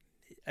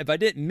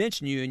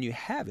you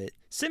have it,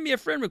 send me a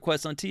friend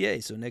request on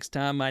TA, so next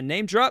time my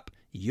name drop,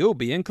 you'll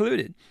be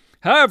included.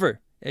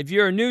 However, If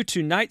you're new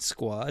to Night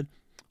Squad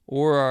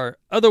or are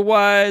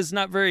otherwise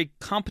not very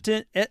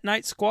competent at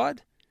Night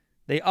Squad,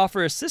 they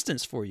offer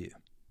assistance for you.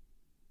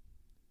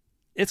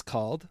 It's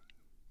called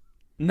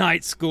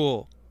Night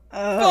School.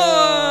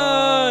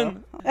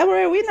 Fun!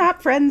 Are we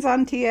not friends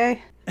on TA?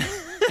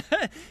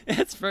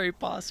 It's very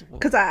possible.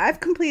 Because I've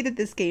completed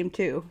this game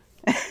too.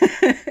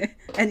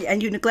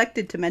 and you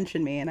neglected to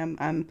mention me, and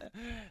I'm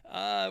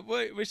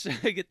we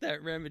should get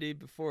that remedy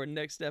before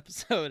next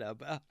episode. How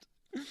about?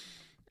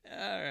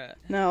 All right.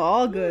 No,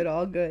 all good.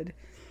 All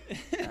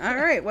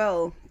right,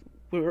 well,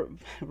 we're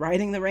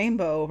riding the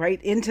rainbow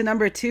right into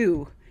number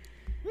 2.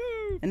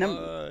 Woo, and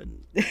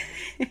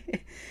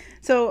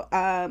so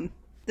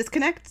this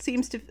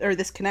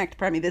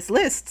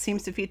list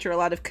seems to feature a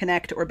lot of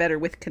Kinect or better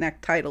with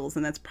Kinect titles,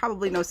 and that's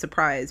probably no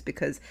surprise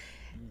because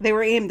they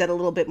were aimed at a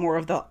little bit more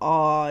of the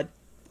odd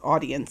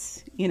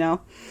audience, you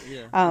know?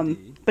 Yeah.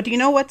 But do you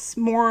know what's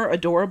more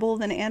adorable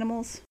than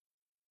animals?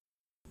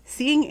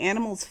 Seeing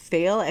animals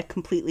fail at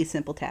completely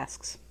simple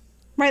tasks.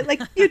 Right? Like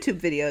YouTube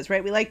videos,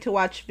 right? We like to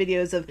watch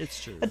videos of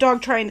a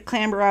dog trying to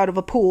clamber out of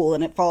a pool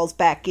and it falls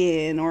back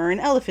in, or an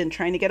elephant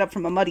trying to get up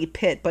from a muddy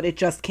pit, but it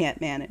just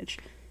can't manage.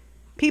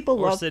 People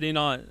love sitting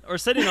on a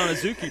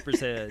zookeeper's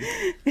head.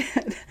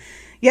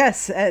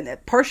 Yes, and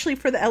partially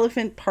for the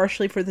elephant,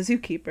 partially for the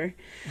zookeeper.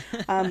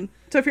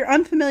 So if you're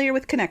unfamiliar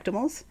with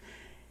Kinectimals,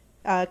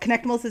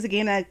 Kinectimals is a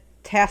game that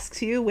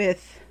tasks you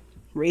with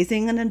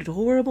raising an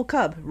adorable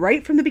cub.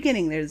 Right from the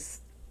beginning, there's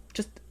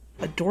just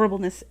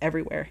adorableness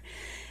everywhere.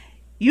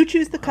 You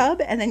choose the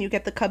cub, and then you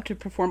get the cub to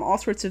perform all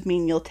sorts of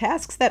menial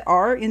tasks that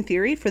are, in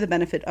theory, for the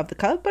benefit of the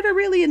cub, but are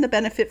really in the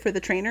benefit for the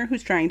trainer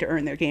who's trying to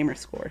earn their gamer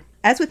score.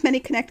 As with many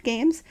Kinect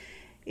games,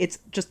 it's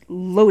just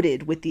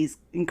loaded with these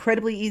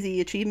incredibly easy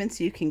achievements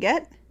you can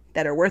get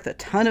that are worth a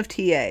ton of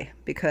TA,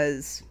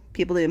 because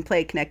people didn't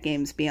play Kinect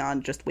games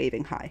beyond just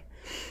waving hi.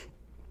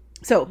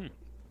 So,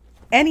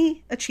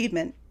 any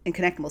achievement in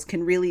Kinectimals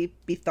can really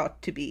be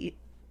thought to be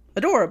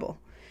adorable.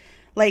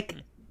 Like,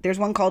 there's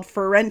one called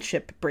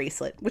Friendship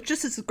Bracelet, which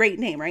just is a great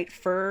name, right?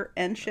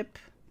 Friendship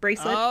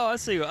Bracelet. Oh, I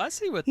see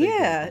what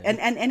they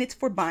and it's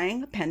for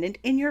buying a pendant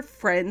in your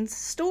friend's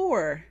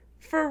store.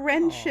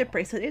 Friendship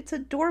Bracelet. It's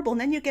adorable.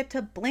 And then you get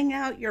to bling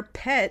out your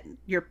pet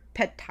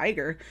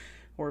tiger,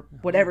 or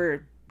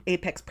whatever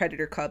apex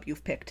predator cub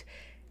you've picked.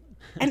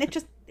 And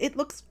it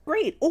looks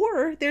great.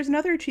 Or there's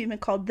another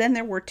achievement called Then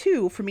There Were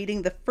Two for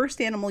meeting the first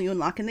animal you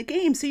unlock in the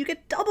game. So you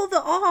get double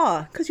the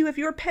awe because you have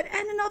your pet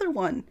and another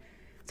one.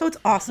 So it's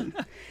awesome.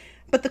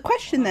 But the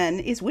question then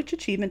is, which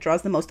achievement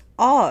draws the most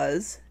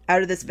awes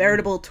out of this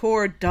veritable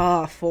tour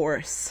de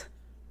force?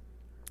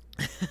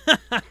 Sorry,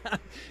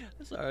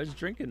 I was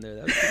drinking there.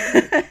 That was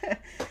good.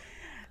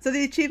 So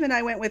the achievement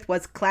I went with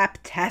was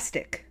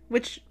Claptastic,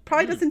 which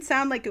probably doesn't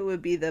sound like it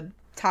would be the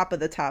top of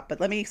the top, but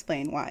let me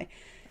explain why.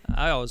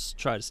 I always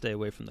try to stay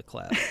away from the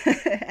clap.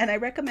 And I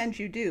recommend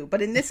you do.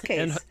 But in this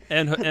case,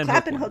 and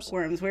clap and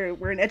hookworms.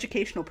 We're an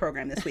educational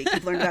program this week.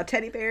 We've learned about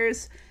teddy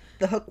bears,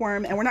 the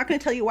hookworm, and we're not going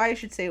to tell you why you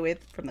should stay away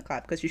from the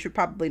clap, because you should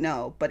probably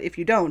know. But if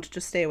you don't,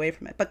 just stay away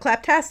from it. But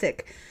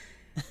Claptastic,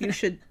 you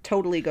should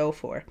totally go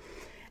for.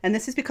 And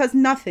this is because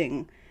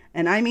nothing,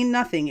 and I mean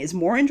nothing, is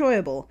more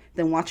enjoyable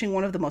than watching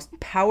one of the most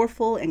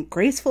powerful and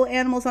graceful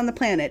animals on the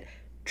planet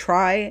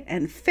try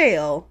and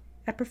fail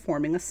at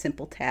performing a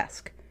simple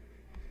task.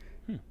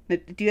 Do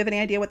you have any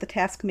idea what the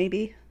task may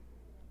be?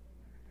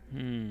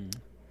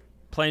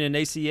 Playing an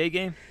ACA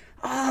game?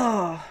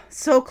 Oh,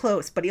 so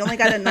close, but he only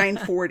got a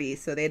 940,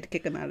 so they had to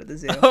kick him out of the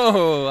zoo.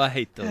 Oh, I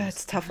hate those.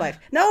 It's tough life.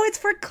 No, it's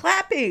for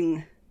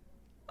clapping.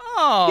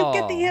 Oh. You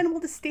get the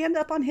animal to stand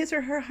up on his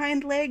or her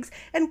hind legs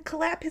and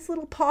clap his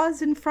little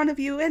paws in front of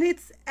you, and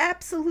it's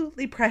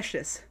absolutely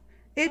precious.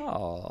 It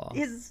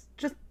is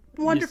just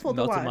wonderful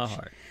to watch. My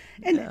heart.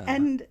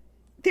 And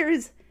there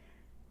is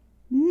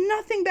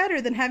nothing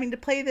better than having to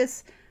play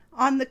this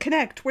on the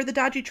Kinect, where the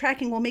dodgy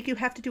tracking will make you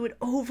have to do it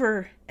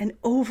over and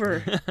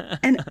over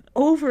and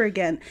over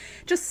again.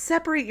 Just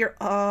separate your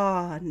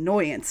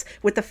annoyance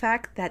with the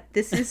fact that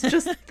this is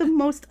just the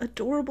most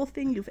adorable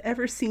thing you've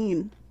ever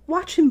seen.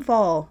 Watch him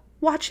fall.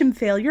 Watch him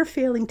fail. You're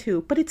failing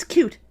too, but it's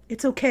cute.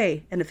 It's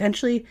okay. And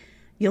eventually,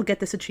 you'll get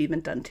this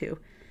achievement done too.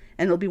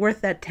 And it'll be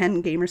worth that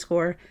 10 gamer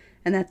score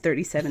and that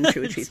 37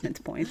 true achievements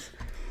points.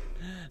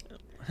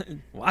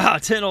 Wow,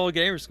 10 old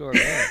gamer score,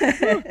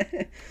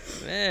 man.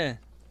 Man.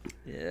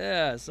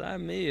 Yeah,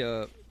 sign me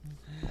up.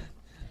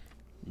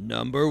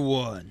 Number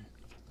 1.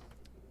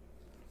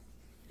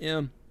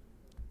 Do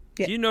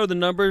you know the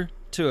number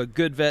to a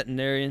good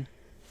veterinarian?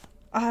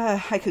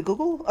 I could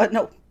Google.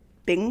 No,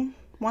 Bing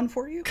one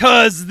for you.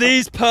 'Cause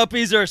these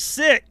puppies are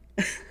sick.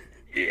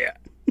 Yeah.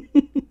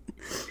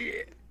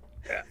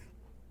 Yeah.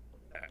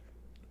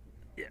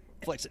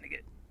 Flexing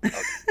again.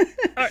 Okay.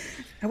 All right.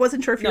 I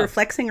wasn't sure if you were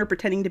flexing or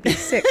pretending to be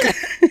sick.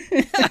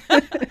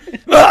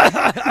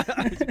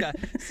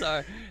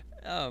 Sorry.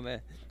 Oh,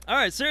 man. All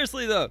right,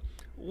 seriously, though.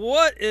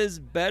 What is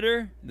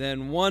better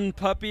than one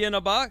puppy in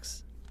a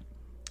box?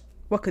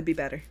 What could be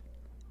better?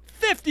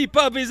 50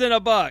 puppies in a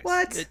box.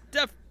 What?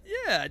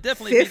 Yeah, it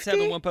definitely beats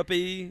having one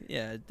puppy.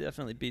 Yeah, it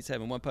definitely beats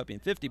having one puppy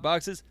and 50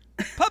 boxes.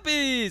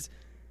 Puppies!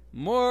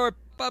 More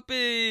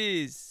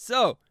puppies!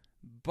 So,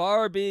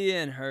 Barbie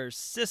and her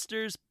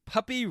sister's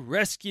puppy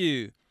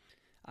rescue.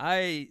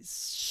 I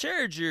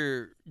shared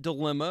your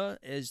dilemma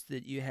as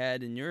that you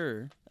had in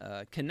your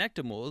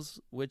Connectimals,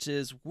 which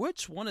is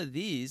which one of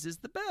these is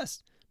the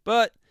best.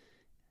 But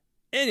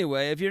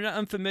anyway, if you're not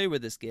unfamiliar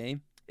with this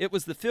game, it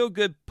was the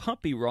feel-good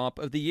puppy romp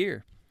of the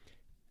year.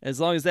 As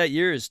long as that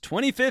year is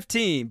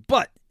 2015,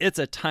 but it's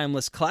a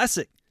timeless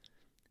classic.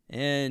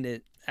 And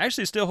it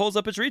actually still holds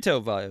up its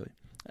retail value.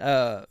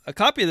 A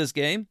copy of this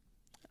game,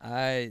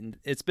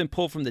 it's been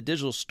pulled from the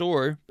digital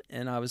store,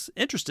 and I was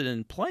interested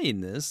in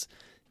playing this,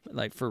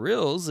 like for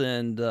reals,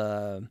 and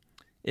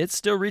it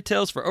still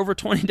retails for over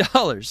 $20.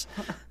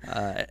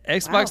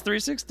 Xbox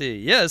 360,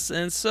 yes.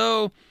 And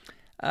so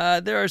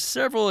there are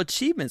several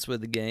achievements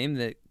with the game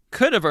that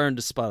could have earned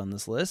a spot on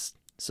this list.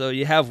 So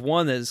you have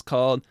one that is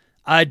called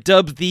I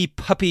Dubbed Thee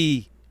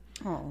Puppy.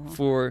 Aww.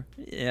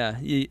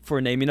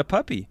 for naming a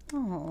puppy.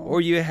 Aww.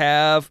 Or you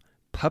have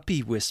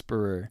Puppy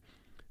Whisperer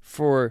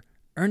for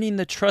earning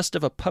the trust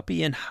of a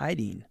puppy in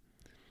hiding.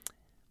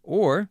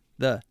 Or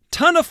the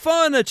Ton of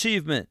Fun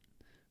achievement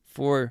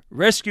for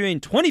rescuing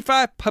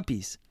 25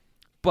 puppies.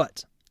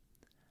 But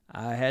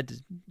I had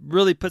to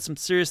really put some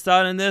serious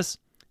thought in this,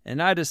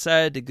 and I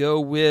decided to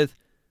go with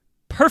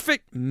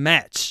Perfect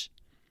Match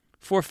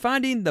for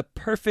finding the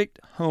perfect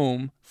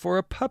home for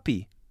a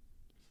puppy.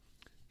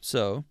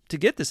 So, to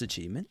get this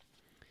achievement,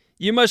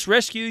 you must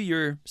rescue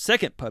your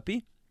second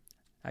puppy.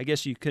 I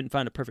guess you couldn't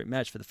find a perfect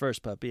match for the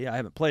first puppy. I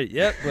haven't played it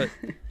yet, but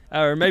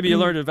or maybe you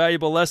learned a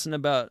valuable lesson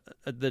about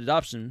the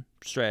adoption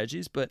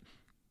strategies. But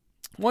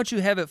once you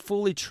have it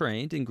fully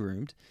trained and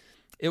groomed,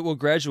 it will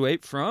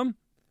graduate from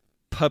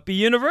Puppy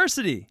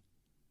University,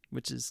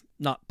 which is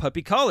not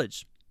Puppy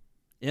College.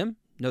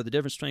 Know the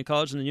difference between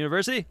college and the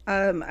university?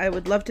 I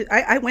would love to.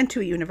 I went to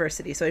a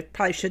university, so I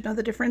probably should know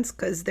the difference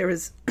because there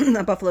was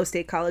a Buffalo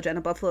State College and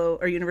a Buffalo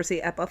or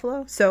university at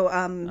Buffalo. So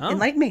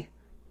enlighten me.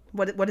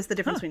 What is the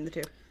difference between the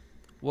two?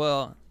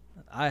 Well,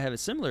 I have a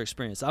similar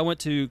experience. I went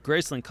to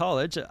Graceland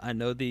College. I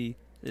know the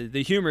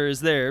humor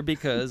is there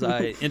because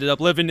I ended up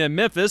living in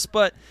Memphis,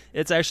 but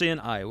it's actually in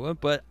Iowa.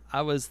 But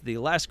I was the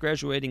last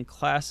graduating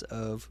class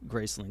of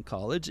Graceland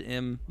College,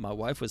 and my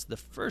wife was the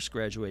first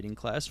graduating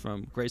class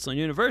from Graceland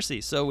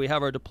University. So we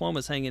have our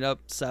diplomas hanging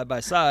up side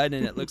by side,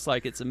 and it looks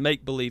like it's a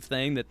make-believe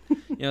thing that,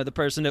 the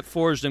person that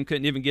forged them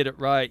couldn't even get it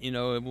right.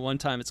 One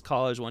time it's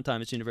college, one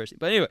time it's university.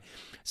 But anyway,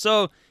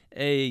 so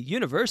a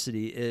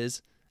university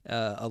is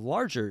a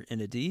larger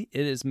entity.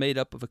 It is made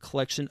up of a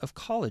collection of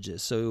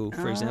colleges. So,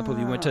 for example, if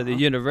you went to the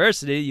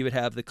university, you would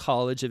have the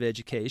College of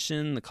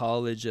Education, the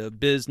College of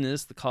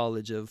Business, the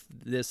College of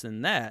this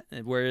and that.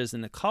 Whereas in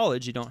the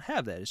college, you don't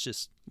have that. It's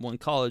just one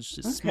college,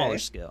 just smaller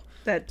scale.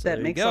 That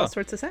makes all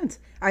sorts of sense.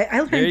 I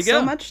learned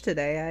so much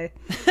today.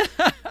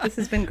 This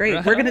has been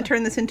great. We're going to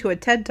turn this into a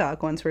TED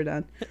Talk once we're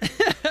done.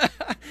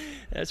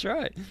 That's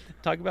right.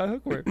 Talk about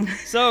hookworm.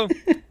 So,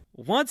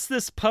 once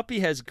this puppy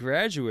has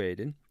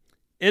graduated,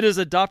 it is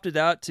adopted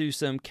out to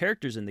some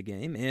characters in the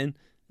game, and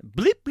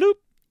bleep bloop,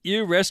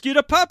 you rescued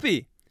a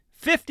puppy.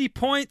 50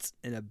 points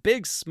and a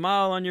big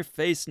smile on your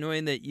face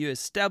knowing that you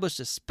established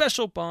a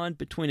special bond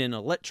between an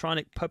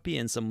electronic puppy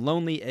and some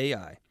lonely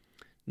AI.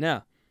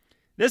 Now,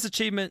 this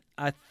achievement,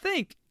 I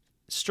think,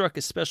 struck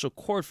a special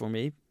chord for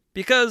me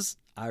because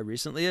I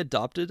recently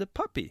adopted a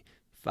puppy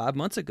 5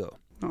 months ago.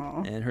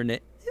 Aww. And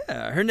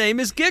her name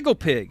is Giggle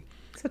Pig.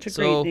 Such a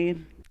great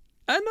name.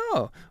 I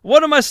know.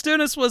 One of my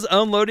students was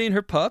unloading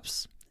her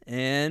pups,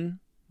 and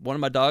one of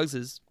my dogs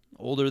is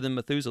older than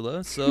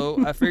Methuselah,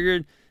 so I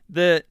figured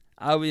that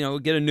I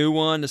would get a new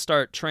one to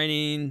start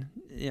training.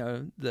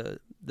 The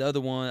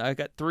other one, I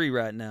got 3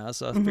 right now,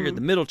 so I figured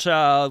the middle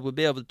child would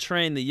be able to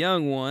train the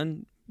young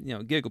one,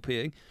 Giggle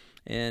Pig,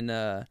 and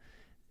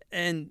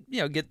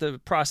get the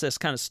process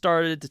kind of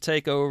started to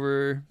take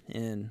over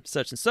and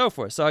such and so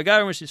forth. So I got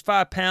her when she's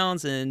 5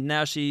 pounds, and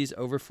now she's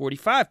over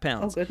 45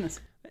 pounds. Oh,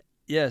 goodness.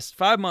 Yes,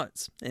 5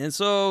 months. And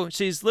so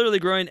she's literally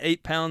growing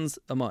 8 pounds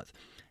a month.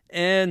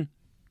 And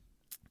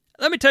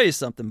let me tell you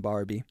something,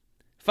 Barbie.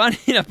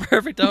 Finding a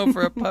perfect home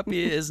for a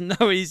puppy is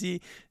no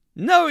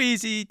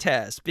easy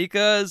task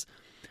because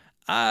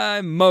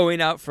I'm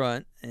mowing out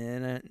front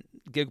and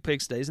Giggle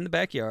Pig stays in the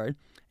backyard.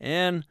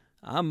 And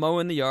I'm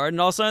mowing the yard,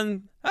 and all of a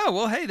sudden, oh,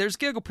 well, hey, there's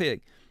Giggle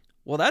Pig.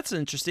 Well, that's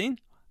interesting.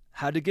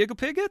 How did Giggle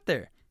Pig get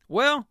there?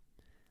 Well,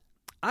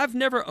 I've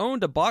never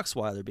owned a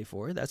Boxweiler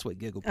before. That's what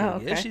Giggle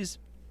Pig is. She's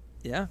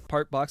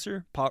part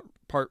boxer,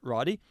 part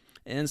Roddy.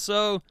 And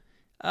so,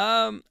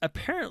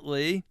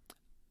 apparently,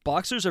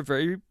 boxers are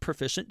very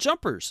proficient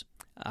jumpers.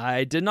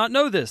 I did not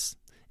know this.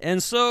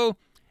 And so,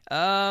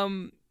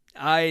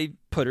 I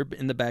put her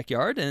in the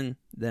backyard, and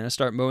then I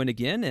start mowing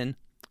again, and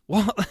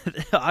well,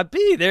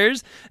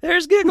 there's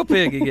Giggle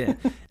Pig again.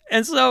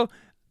 And so,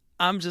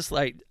 I'm just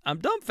like, I'm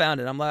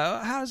dumbfounded. I'm like,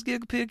 oh, how does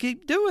Giggle Pig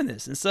keep doing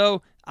this? And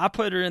so, I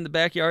put her in the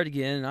backyard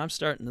again, and I'm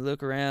starting to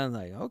look around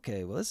like,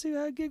 okay, well, let's see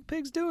how Giggle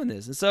Pig's doing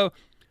this. And so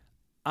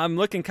I'm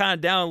looking kind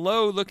of down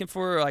low, looking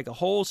for like a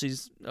hole.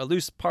 She's a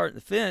loose part in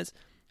the fence.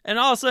 And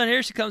all of a sudden,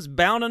 here she comes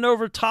bounding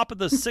over top of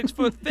the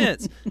 6-foot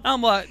fence.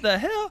 I'm like, the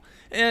hell?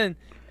 And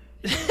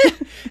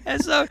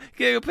and so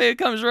Giggle Pig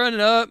comes running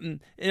up,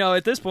 and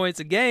at this point it's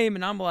a game,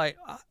 and I'm like,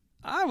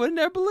 I would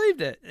never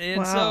believed it.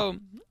 And so,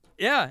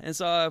 yeah, and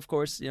so I, of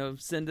course,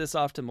 send this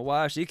off to my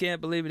wife. She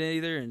can't believe it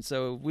either, and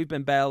so we've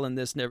been battling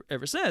this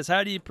ever since.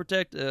 How do you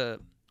protect a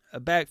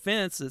back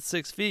fence that's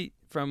 6 feet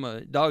from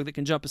a dog that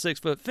can jump a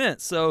 6-foot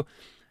fence? So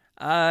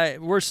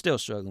we're still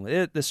struggling with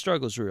it. The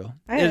struggle's real.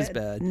 It is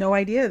bad. No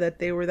idea that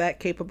they were that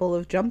capable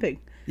of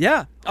jumping.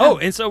 Yeah. Oh,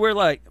 and so we're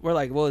like,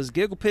 well, is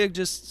Giggle Pig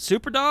just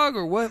super dog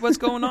or what's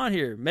going on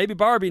here? Maybe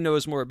Barbie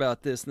knows more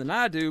about this than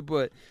I do,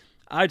 but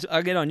I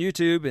get on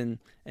YouTube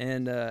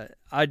and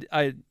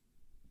I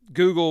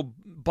Google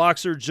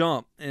boxer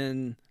jump,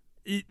 and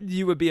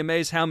you would be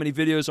amazed how many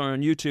videos are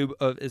on YouTube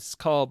of it's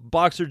called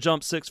boxer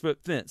jump 6-foot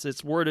fence.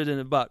 It's worded in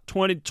about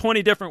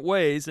 20 different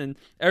ways, and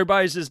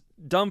everybody's just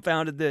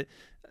dumbfounded that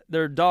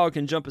their dog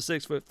can jump a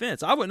 6-foot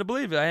fence. I wouldn't have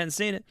believed it. I hadn't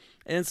seen it.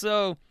 And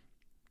so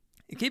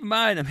keep in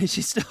mind, I mean,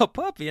 she's still a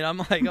puppy, and I'm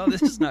like, oh,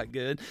 this is not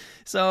good.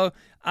 So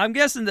I'm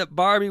guessing that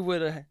Barbie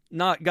would have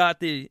not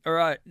got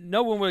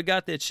no one would have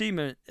got the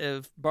achievement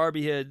if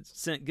Barbie had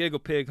sent Giggle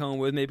Pig home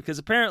with me, because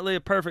apparently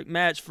a perfect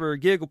match for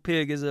Giggle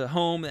Pig is a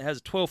home that has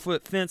a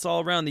 12-foot fence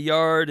all around the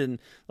yard and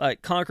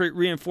like concrete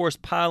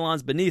reinforced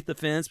pylons beneath the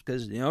fence,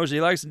 because,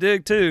 she likes to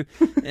dig too,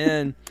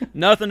 and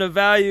nothing of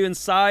value in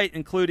sight,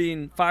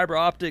 including fiber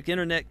optic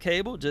internet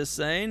cable, just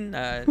saying.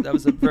 That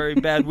was a very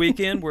bad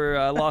weekend where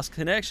I lost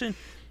connection.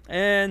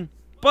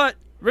 But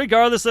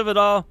regardless of it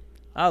all,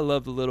 I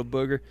love the little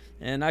booger,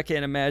 and I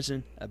can't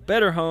imagine a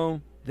better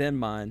home than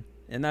mine.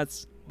 And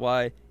that's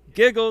why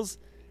Giggles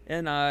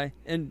and I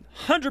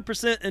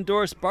 100%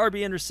 endorse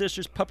Barbie and her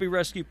sister's Puppy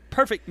Rescue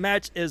Perfect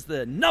Match as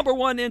the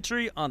 #1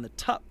 entry on the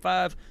top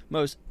 5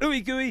 most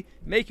ooey gooey,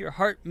 make your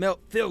heart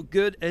melt, feel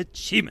good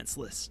achievements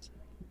list.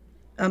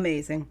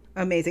 Amazing.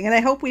 And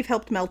I hope we've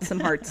helped melt some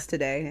hearts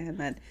today, and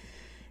that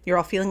you're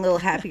all feeling a little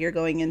happier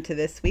going into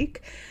this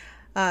week.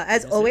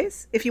 As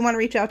always, if you want to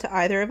reach out to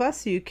either of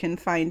us, you can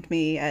find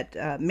me at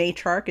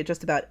Maychark at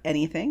just about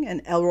anything,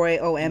 and Elroy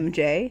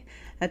OMJ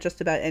at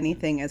just about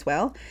anything as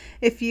well.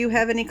 If you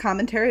have any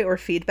commentary or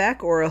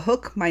feedback or a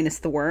hook minus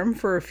the worm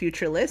for a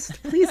future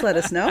list, please let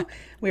us know.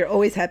 We are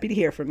always happy to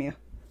hear from you.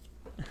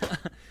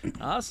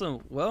 Awesome.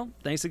 Well,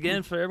 thanks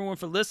again for everyone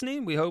for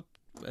listening. We hope,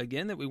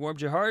 again, that we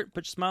warmed your heart,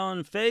 put your smile on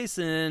your face,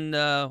 and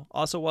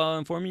also while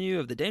informing you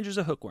of the dangers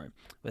of hookworm.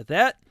 With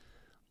that,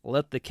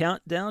 let the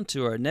countdown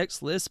to our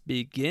next list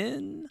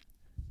begin